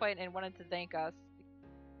at one point and wanted to thank us.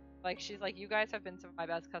 Like, she's like, you guys have been some of my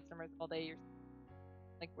best customers all day. You're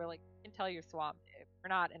like, we're like, you can tell you're swamped. We're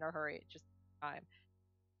not in a hurry, just time.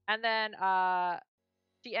 And then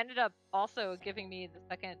she ended up also giving me the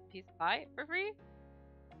second piece of pie for free.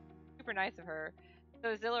 Super nice of her.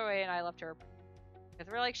 So Zillaway and I left her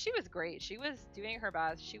because we're like, she was great. She was doing her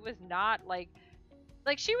best. She was not like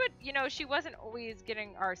she would, she wasn't always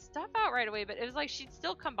getting our stuff out right away, but it was like she'd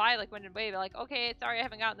still come by like when away, like, okay, sorry, I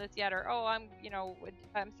haven't gotten this yet, or oh, I'm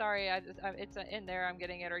sorry, it's in there, I'm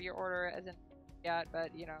getting it, or your order isn't yet, but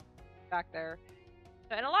back there.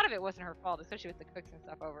 And a lot of it wasn't her fault, especially with the cooks and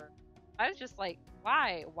stuff over. I was just like,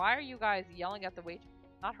 why are you guys yelling at the waitress?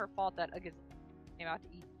 It's not her fault that a gazillion came out to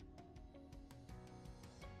eat.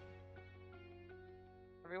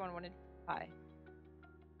 Everyone wanted pie.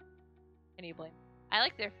 Can you blame? I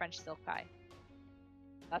like their French silk pie.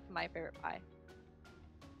 That's my favorite pie.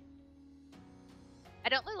 I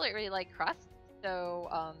don't really like crust,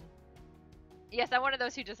 so yes, I'm one of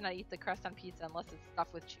those who does not eat the crust on pizza unless it's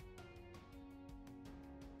stuffed with cheese.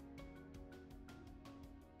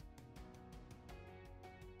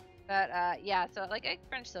 But yeah, so like I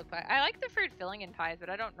French silk pie. I like the fruit filling in pies, but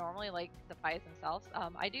I don't normally like the pies themselves.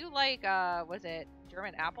 I do like was it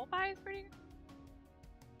German apple pie is pretty good.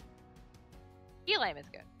 Key lime is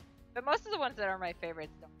good. But most of the ones that are my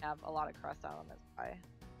favorites don't have a lot of crust on them as pie.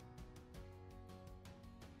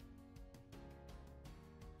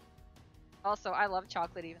 Also, I love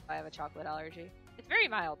chocolate even if I have a chocolate allergy. It's very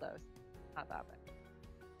mild though, so it's not that bad.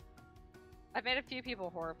 I've made a few people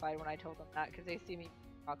horrified when I told them that because they see me eat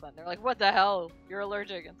chocolate and they're like, what the hell? You're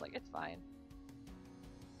allergic. And it's like, it's fine.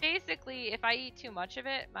 Basically, if I eat too much of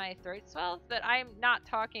it, my throat swells, but I'm not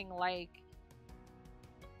talking like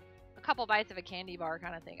a couple bites of a candy bar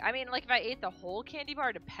kind of thing. I mean, like if I ate the whole candy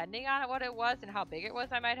bar, depending on what it was and how big it was,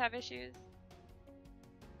 I might have issues.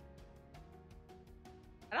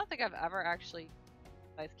 I don't think I've ever actually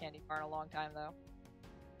sliced candy bar in a long time though.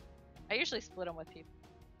 I usually split them with people.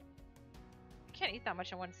 I can't eat that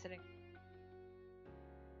much in one sitting.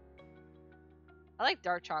 I like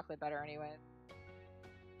dark chocolate better anyway.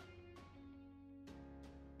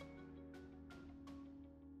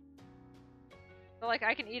 So like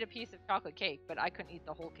I can eat a piece of chocolate cake, but I couldn't eat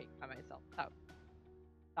the whole cake by myself without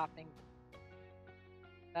stopping.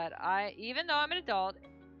 But even though I'm an adult,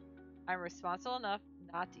 I'm responsible enough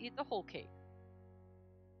not to eat the whole cake.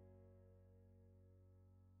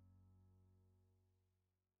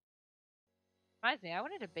 Reminds me, I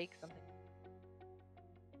wanted to bake something.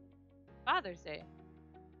 Father's Day.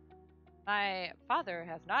 My father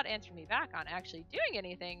has not answered me back on actually doing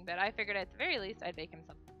anything, but I figured at the very least I'd bake him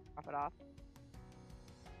something to top it off.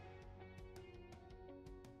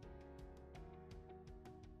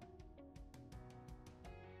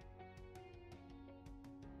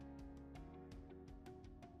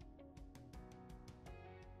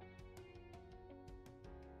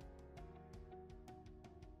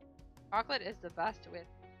 Chocolate is the best with.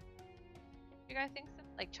 You guys think so?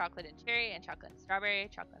 Like chocolate and cherry, and chocolate and strawberry,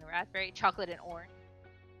 chocolate and raspberry, chocolate and orange.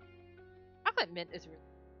 Chocolate mint is really.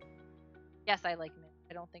 Yes, I like mint.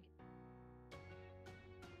 I don't think.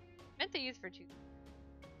 Mint they use for two.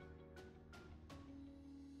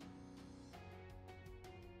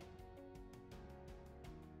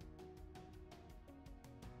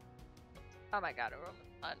 Oh my god, we're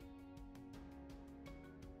almost done.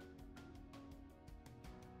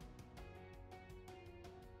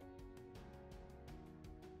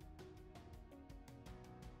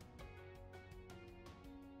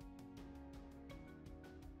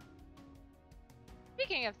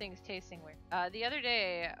 Speaking of things tasting weird, the other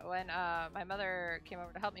day when my mother came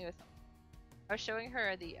over to help me with something, I was showing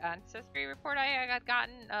her the ancestry report I had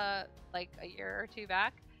gotten like a year or two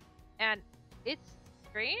back, and it's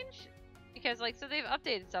strange because like so they've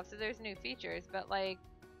updated stuff, so there's new features, but like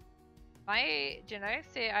my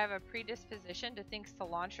genetics say I have a predisposition to think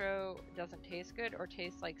cilantro doesn't taste good or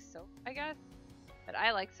tastes like soap, I guess. But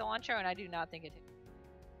I like cilantro and I do not think it tastes.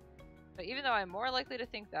 But even though I'm more likely to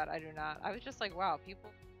think that, I do not. I was just like, wow,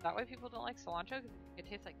 that way people don't like cilantro because it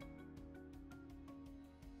tastes like.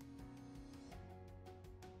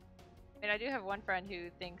 I mean, I do have one friend who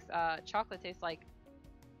thinks chocolate tastes like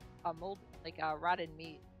a mold, like rotten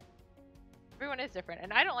meat. Everyone is different,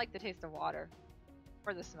 and I don't like the taste of water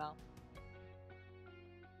or the smell.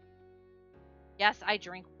 Yes, I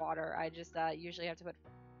drink water. I just usually have to put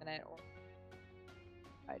in it or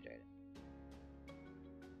hydrate it.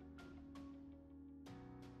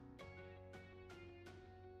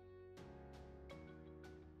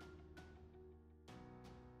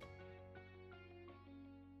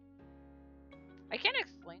 I can't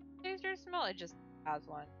explain the taste or smell. It just has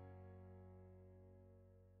one.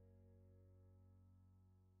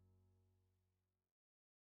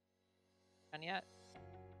 Done yet?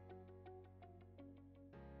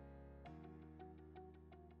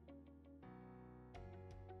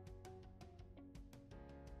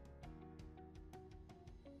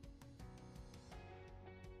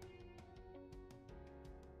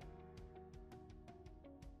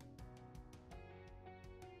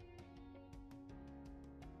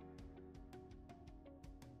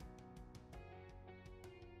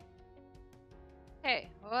 Hey,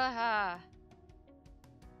 waha.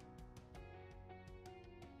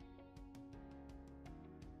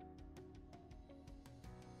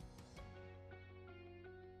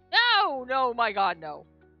 No, no, my god, no.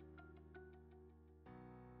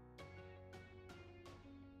 I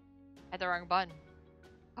had the wrong button.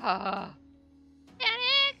 Ah.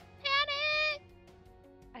 Panic! Panic!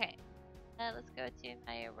 Okay, let's go to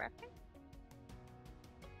my reference.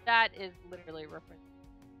 That is literally reference.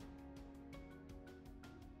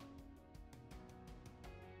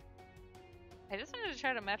 I just wanted to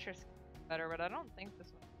try to match her skin better, but I don't think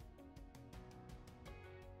this one.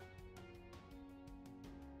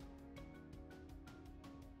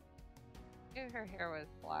 Maybe her hair was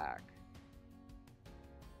black.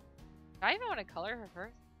 Do I even want to color her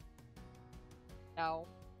first? No.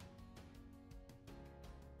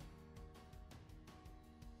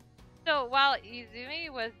 So while Izumi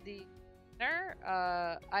was the winner,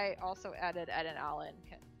 I also added Ed and Allen,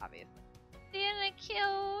 obviously. Isn't it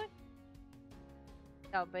cute?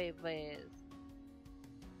 No, babies.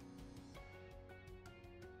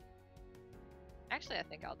 Actually, I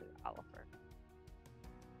think I'll do Oliver.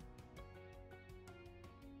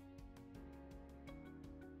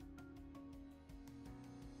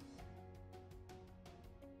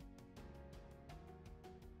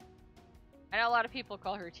 I know a lot of people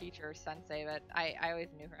call her teacher Sensei, but I always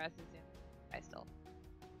knew her as Izumi. I still.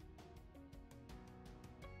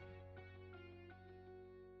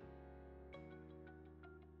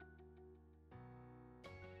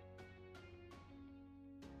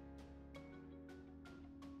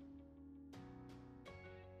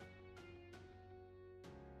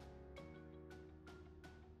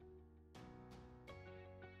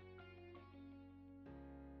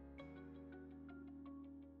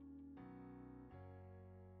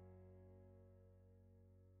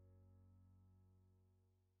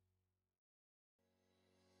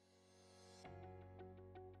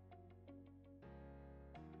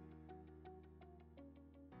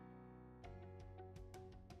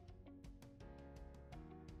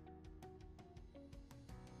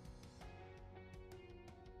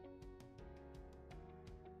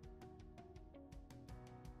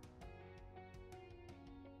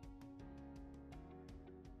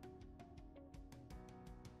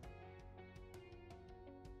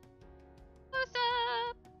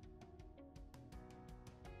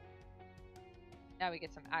 Now we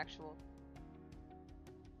get some actual.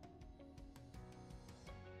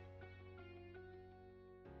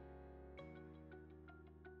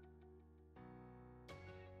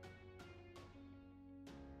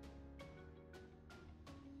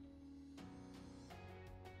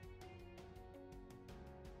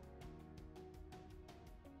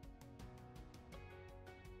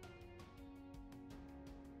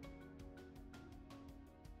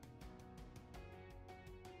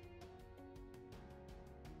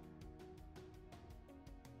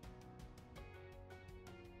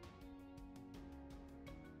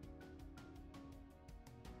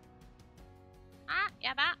 Ah,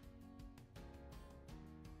 yeah, that.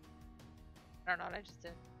 I don't know what I just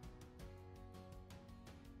did.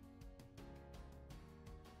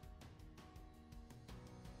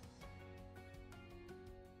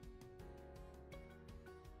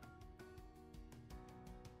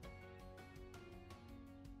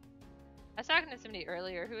 I was talking to somebody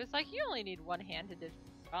earlier who was like, "You only need one hand to digit."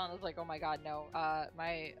 And I was like, "Oh my god, no!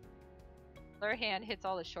 My other hand hits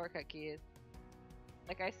all the shortcut keys.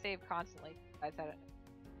 Like I save constantly." I said it.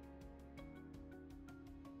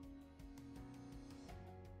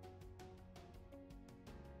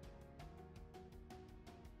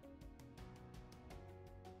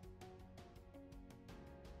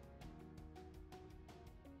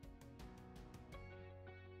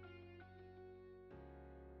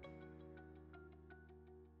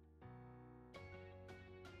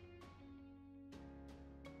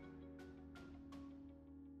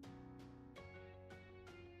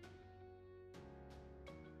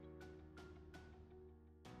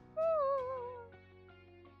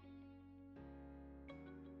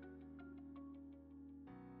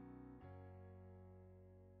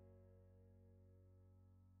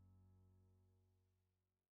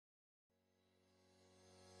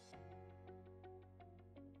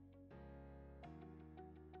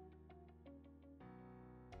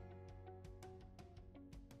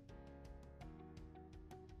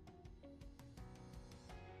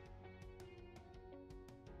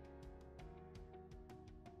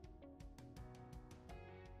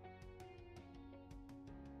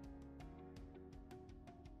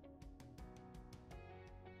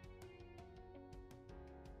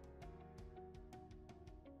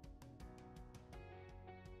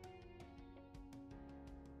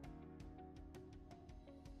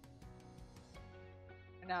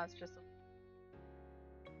 And now it's just.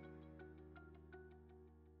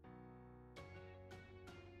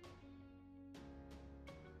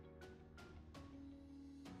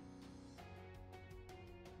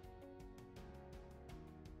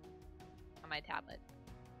 On my tablet.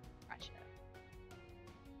 Watch it.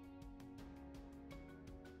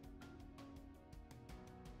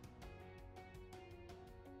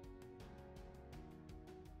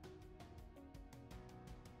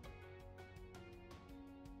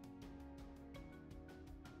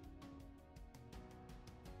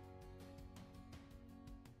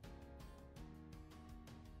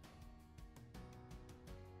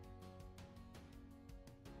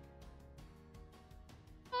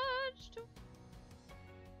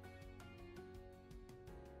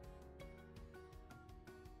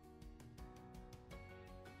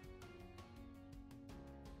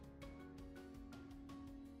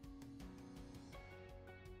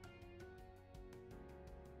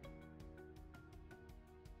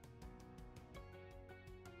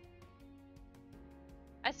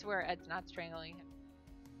 I swear Ed's not strangling him.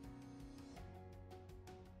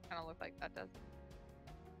 Kind of look like that does.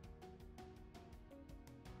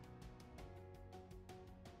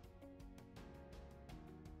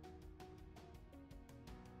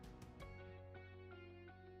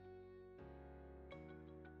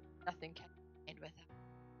 Nothing can end with him.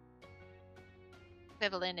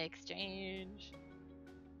 Equivalent exchange.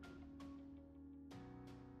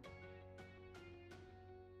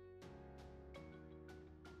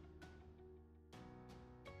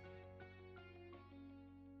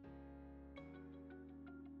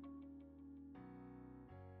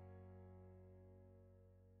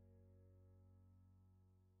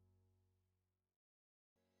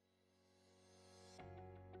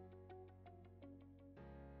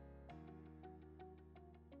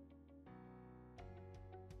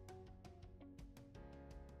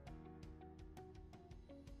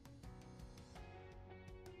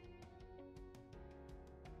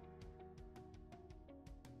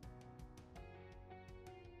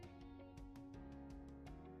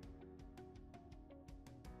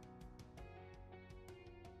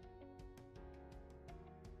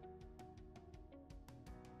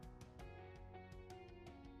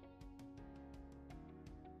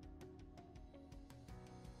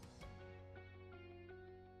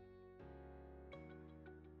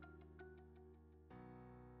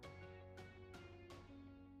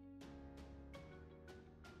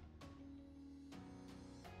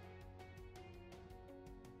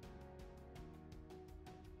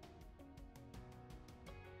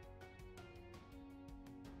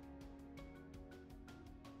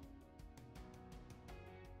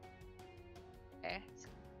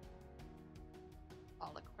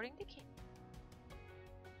 According to Kate.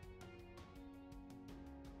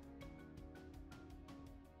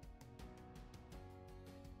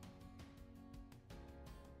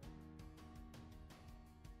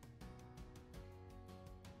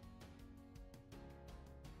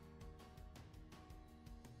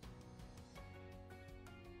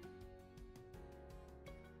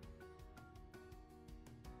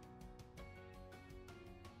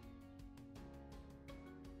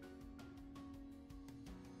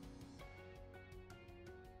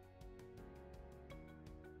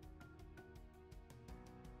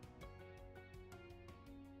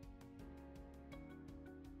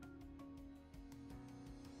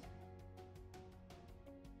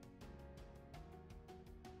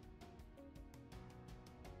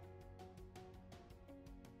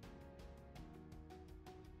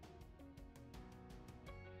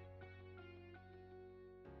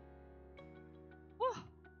 Whew,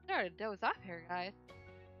 started to doze off here, guys.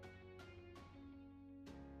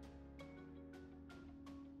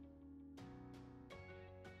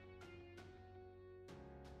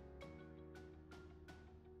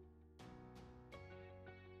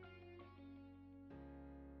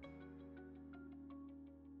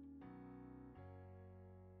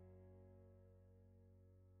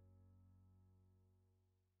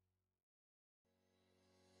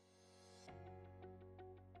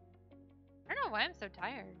 I don't know why I'm so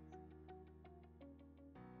tired.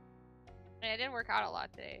 I mean, I didn't work out a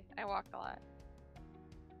lot today. I walked a lot.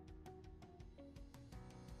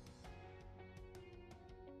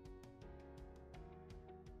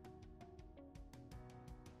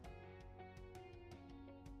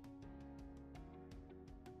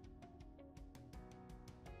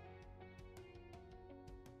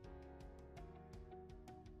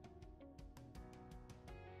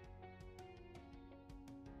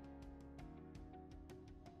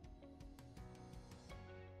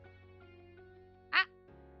 Ah!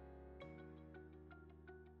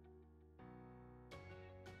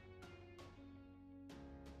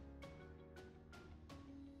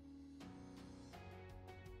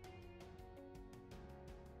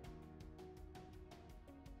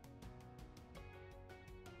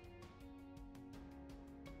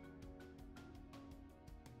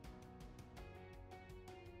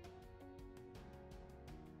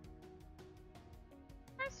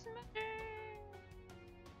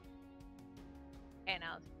 Okay,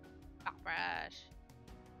 now let's top brush.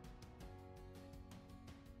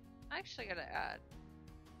 I actually gotta add.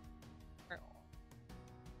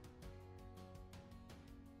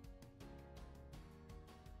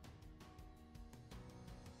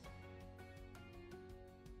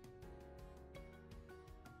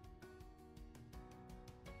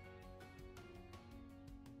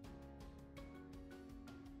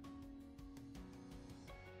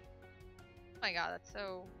 Oh my god, that's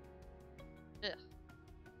so. Ugh.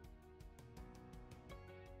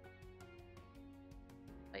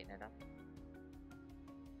 Lighten it up.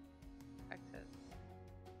 Exit.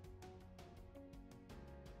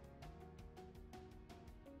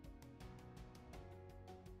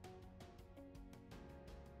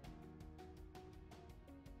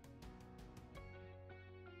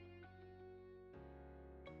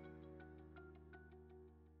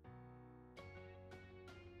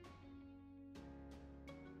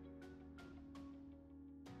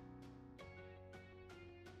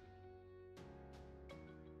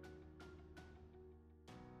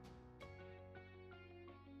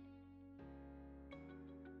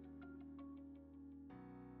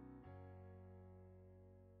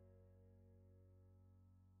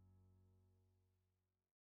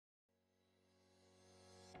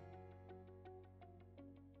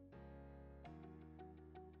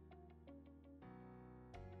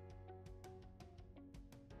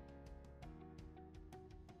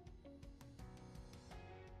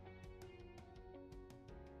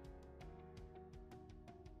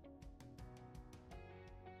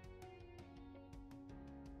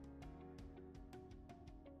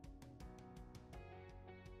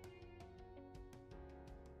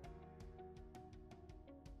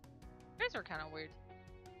 Yours were kind of weird.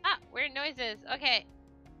 Ah, weird noises. Okay.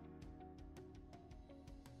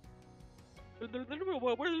 I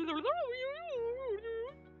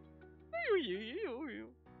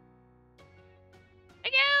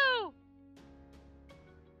go!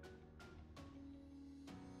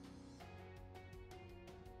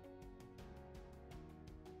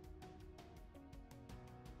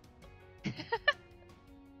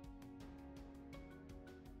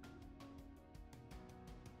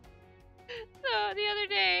 So the other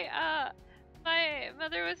day, my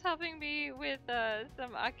mother was helping me with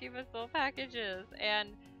some Akiba Soul packages,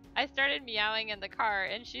 and I started meowing in the car,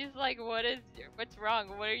 and she's like, what's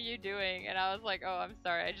wrong? What are you doing? And I was like, oh, I'm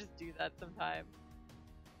sorry. I just do that sometimes.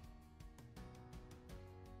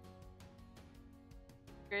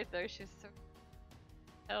 Great though. She's so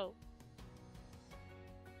hell.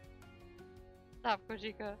 Stop,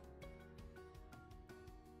 Kojika.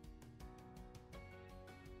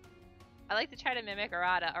 I like to try to mimic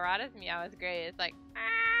Arata. Arata's meow is great. It's like,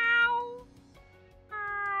 ow,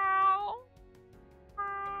 ow,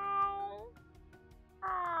 ow,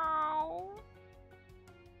 ow.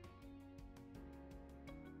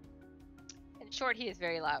 In short, he is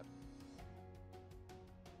very loud.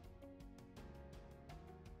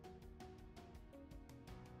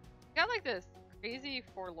 Got like this crazy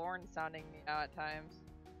forlorn sounding meow at times.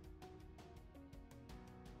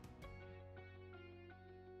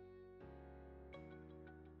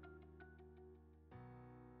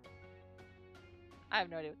 I have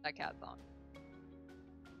no idea what that cat's on.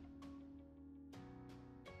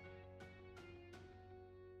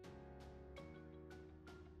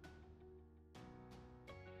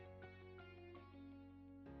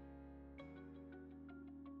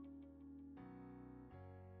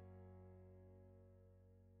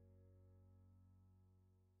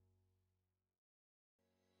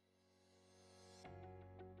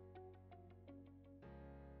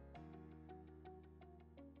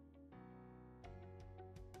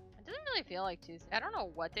 It doesn't really feel like Tuesday. I don't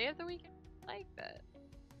know what day of the week it's like, but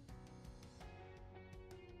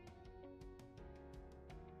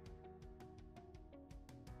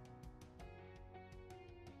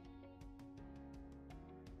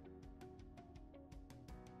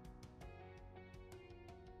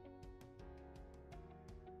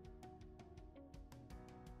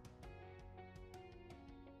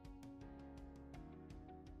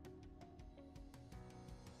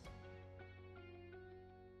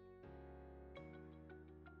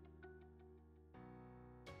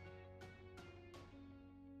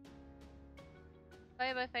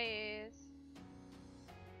bye bye face.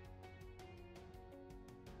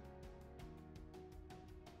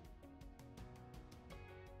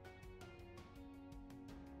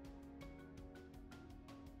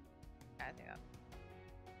 I think that.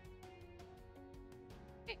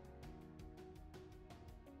 Hey.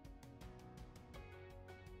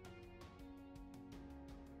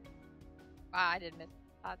 Wow, I did miss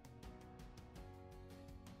that.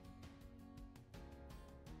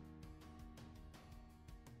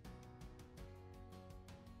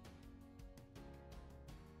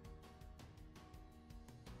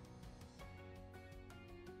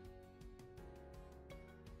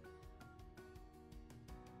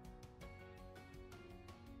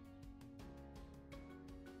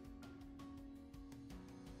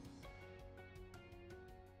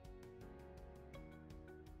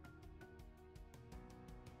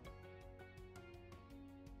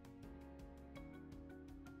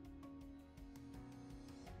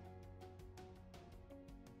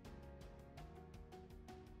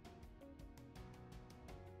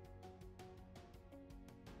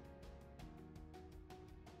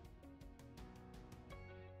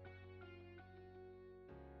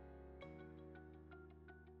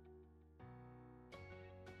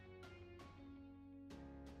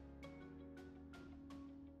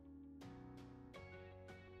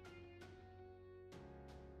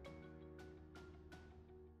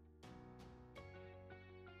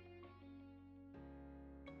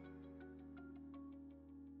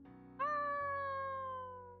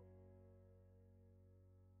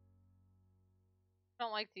 I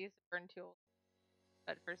don't like to use the burn tool,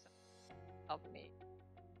 but first off, help me.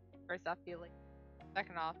 First off, healing.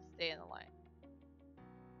 Second off, stay in the line.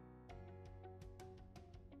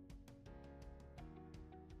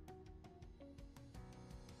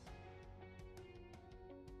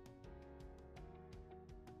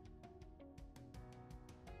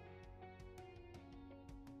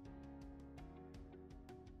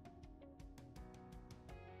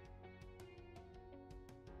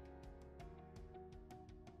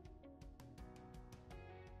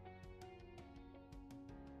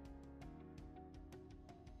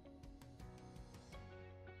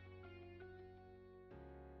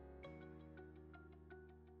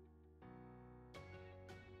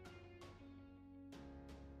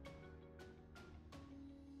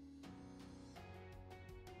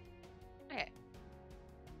 Okay.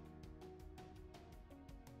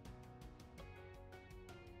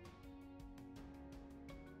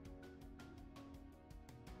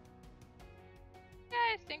 Yeah,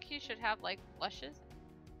 I think you should have like blushes,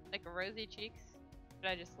 like rosy cheeks. Should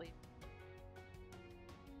I just leave?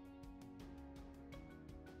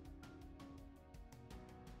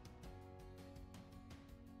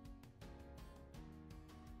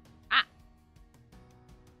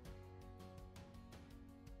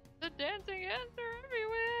 dancing ants are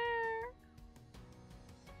everywhere.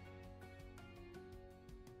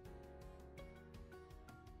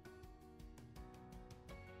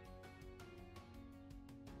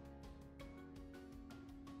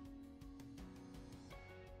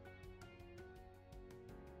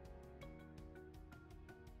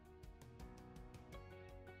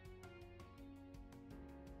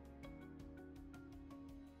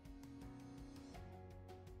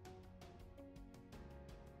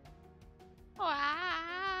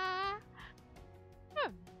 Wah.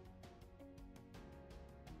 Hmm.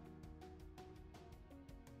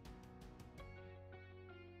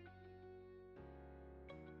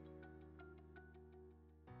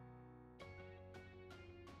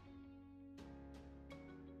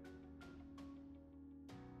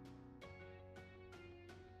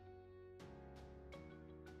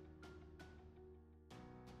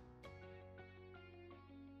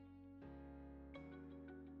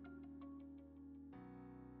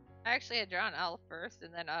 I actually had drawn Elf first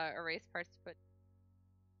and then erased parts to put.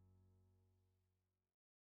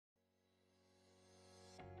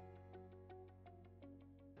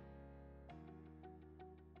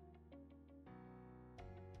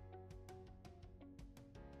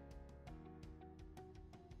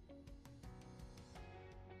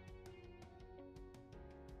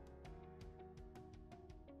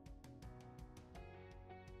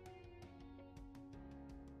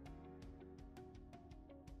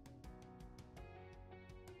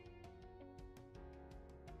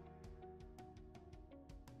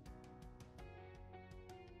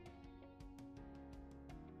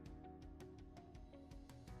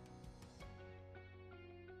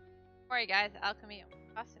 Alright guys, alchemy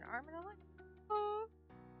costs an arm and a leg. Oh.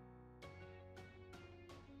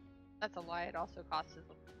 That's a lie, it also costs his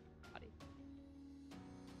body.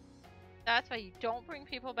 That's why you don't bring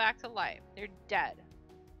people back to life. They're dead.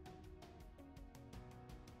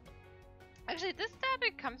 Actually, this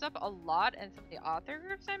topic comes up a lot in some of the author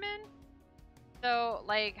groups I'm in. So,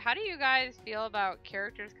 like, how do you guys feel about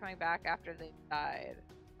characters coming back after they've died?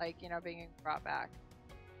 Like, you know, being brought back.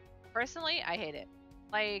 Personally, I hate it.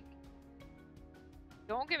 Like,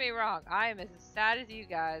 don't get me wrong, I am as sad as you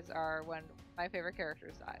guys are when my favorite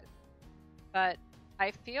characters dies. But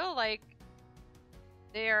I feel like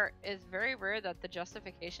there is very rare that the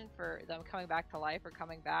justification for them coming back to life or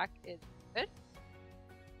coming back is good.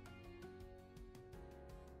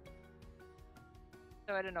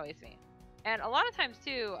 So it annoys me. And a lot of times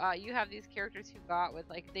too, you have these characters who got with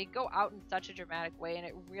like, they go out in such a dramatic way and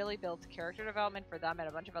it really builds character development for them and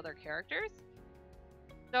a bunch of other characters.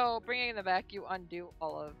 So bringing them back, you undo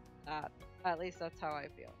all of that. At least that's how I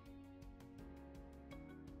feel.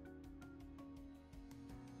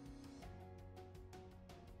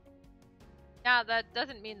 Now that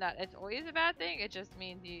doesn't mean that it's always a bad thing, it just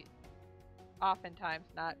means you oftentimes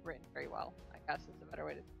not written very well, I guess is a better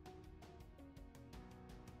way to.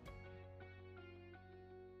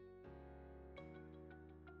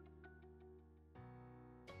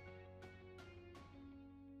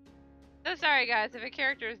 So sorry guys, if a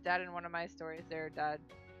character is dead in one of my stories, they're dead.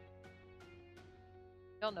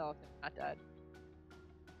 You'll know if they're not dead.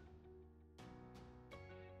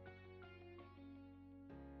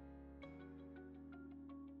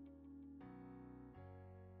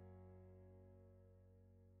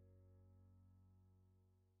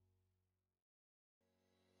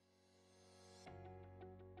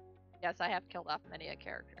 Yes, I have killed off many a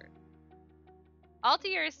character.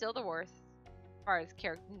 Altier is still the worst as far as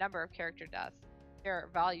number of character deaths. Or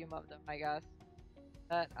volume of them, I guess.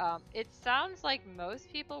 But it sounds like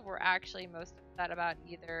most people were actually most upset about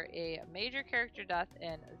either a major character death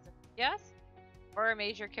in Yes or a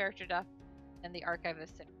major character death in the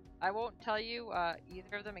Archivist. I won't tell you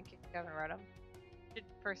either of them in case you haven't read them. You should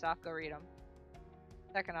first off go read them.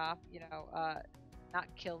 Second off, you know, not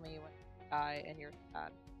kill me when you die and you're sad.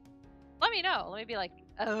 Let me know. Let me be like,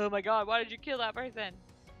 oh my god, why did you kill that person?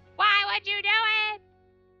 Why would you do it?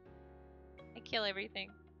 I kill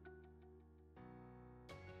everything.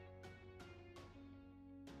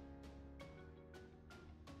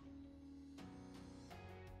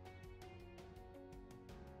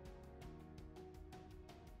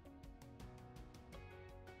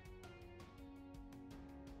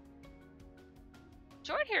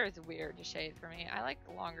 Short hair is weird to shade for me. I like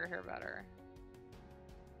the longer hair better.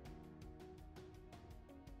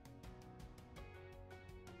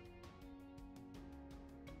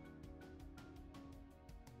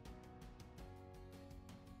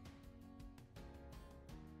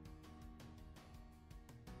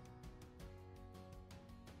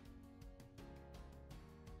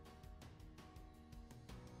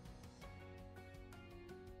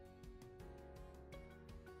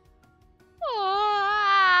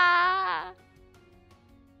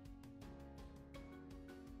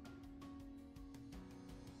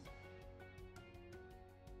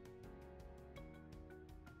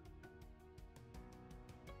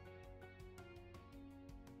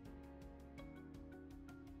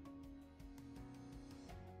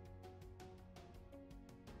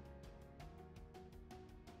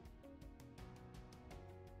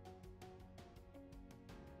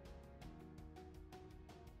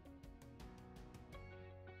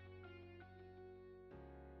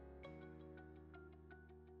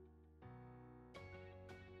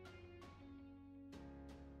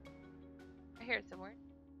 I hear it somewhere.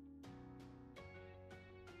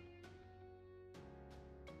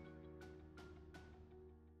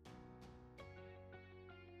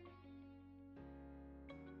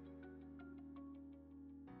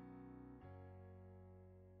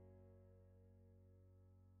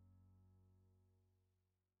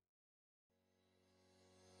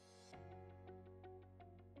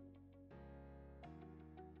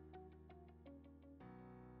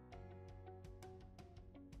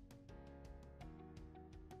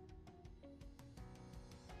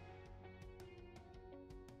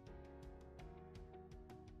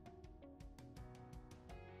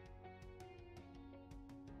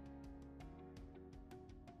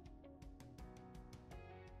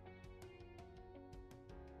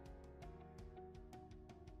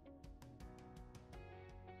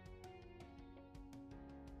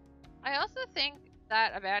 I also think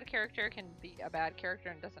that a bad character can be a bad character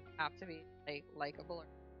and doesn't have to be like likable.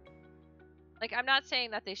 Like I'm not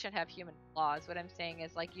saying that they shouldn't have human flaws. What I'm saying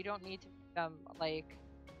is like you don't need to become like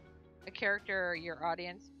a character your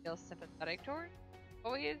audience feels sympathetic toward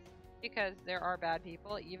always, because there are bad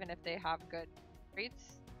people even if they have good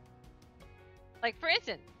traits. Like for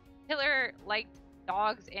instance, Hitler liked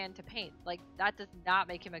dogs and to paint. Like that does not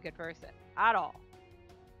make him a good person at all.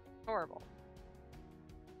 Horrible.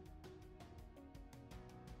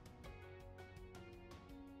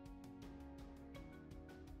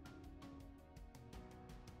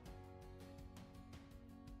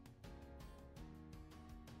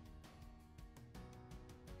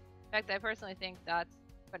 In fact, I personally think that's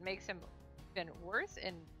what makes him even worse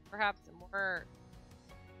and perhaps more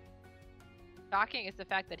shocking is the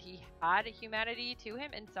fact that he had humanity to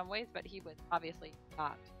him in some ways, but he was obviously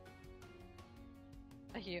not.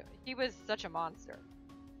 He was such a monster.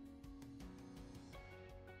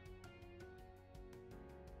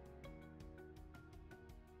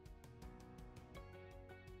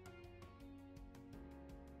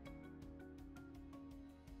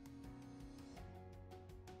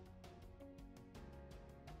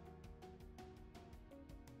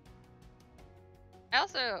 I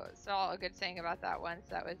also saw a good saying about that once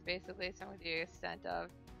that was basically something to the extent of,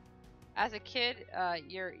 as a kid,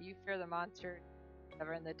 you fear the monster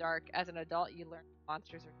ever in the dark. As an adult, you learn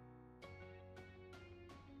monsters are.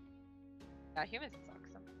 Yeah, humans suck.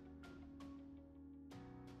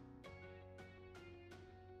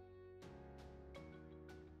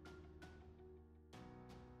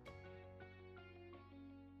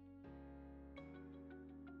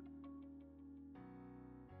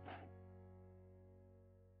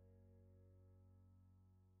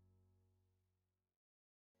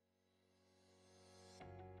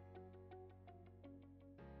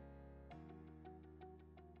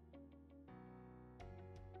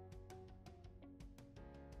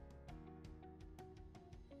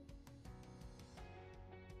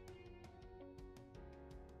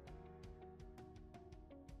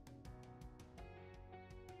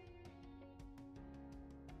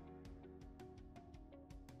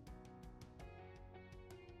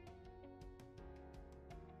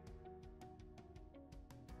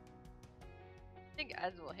 I think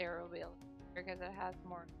Ezreal hair will be a little because it has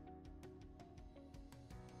more.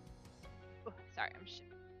 Oh, sorry, I'm shit.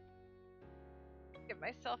 Give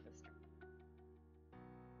myself a start.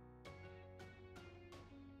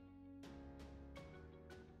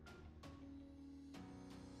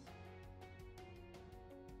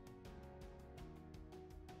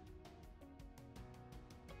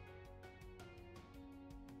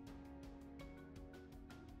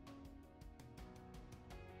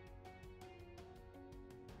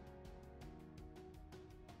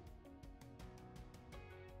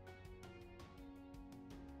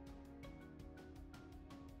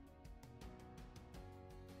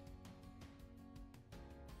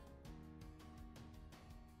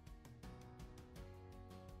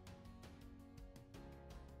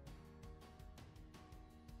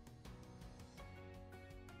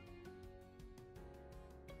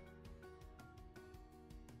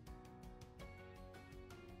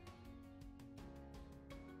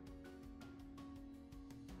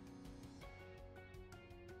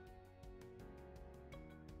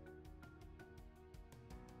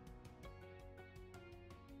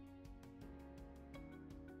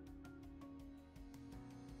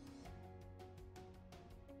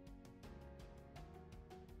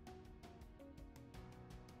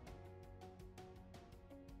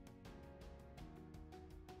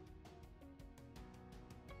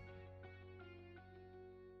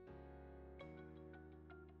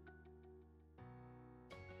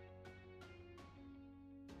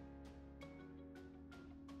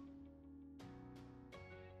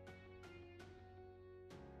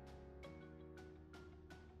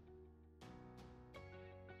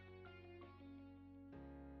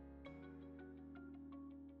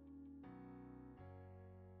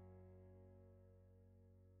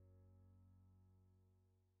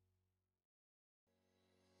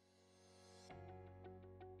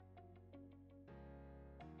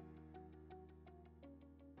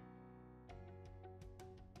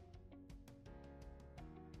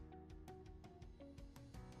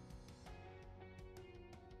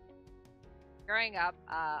 growing up,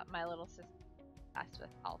 my little sister was obsessed with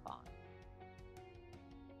Alphonse.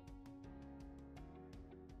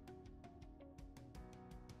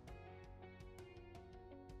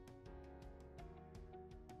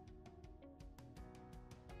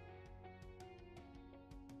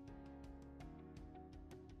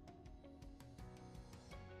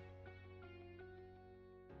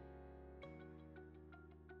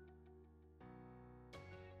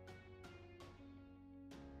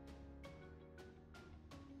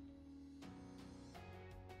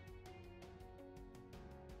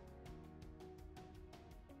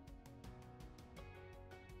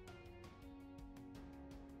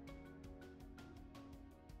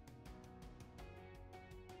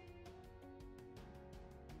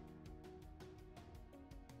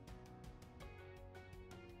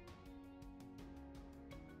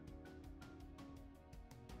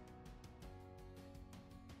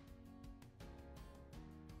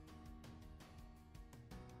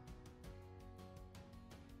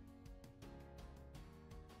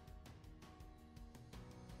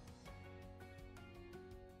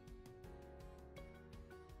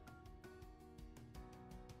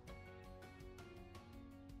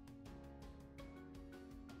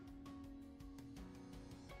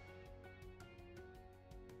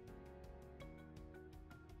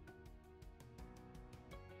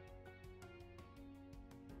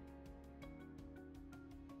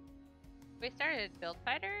 We started Build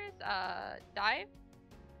Fighters, Dive.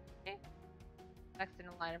 Okay. Next in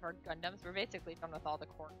line of our Gundams. We're basically done with all the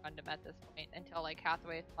core Gundam at this point until like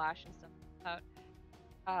Hathaway Flash and stuff comes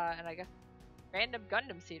out. And I guess random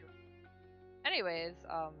Gundam seed. Anyways,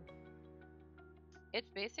 it's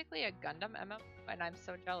basically a Gundam MMO, and I'm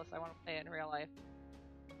so jealous. I want to play it in real life.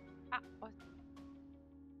 What?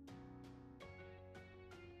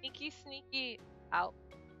 Sneaky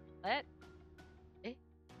outlet. Eh?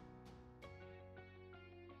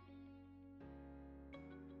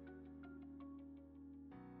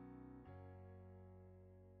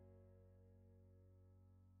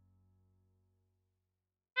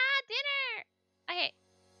 Dinner. Okay.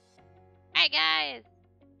 Alright, guys.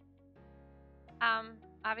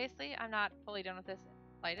 Obviously, I'm not fully done with this in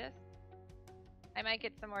the slightest. I might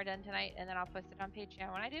get some more done tonight, and then I'll post it on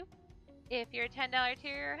Patreon when I do. If you're a $10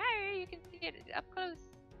 tier or higher, you can see it up close.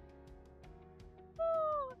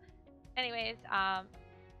 Woo! Anyways,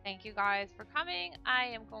 thank you guys for coming. I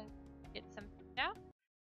am going to get some food now.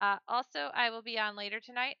 Also, I will be on later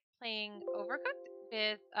tonight playing Overcooked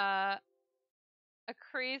with a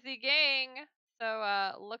crazy gang.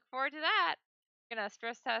 So look forward to that. Gonna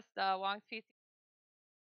stress test Wong's PC.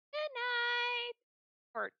 Good night.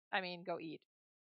 Or I mean, go eat.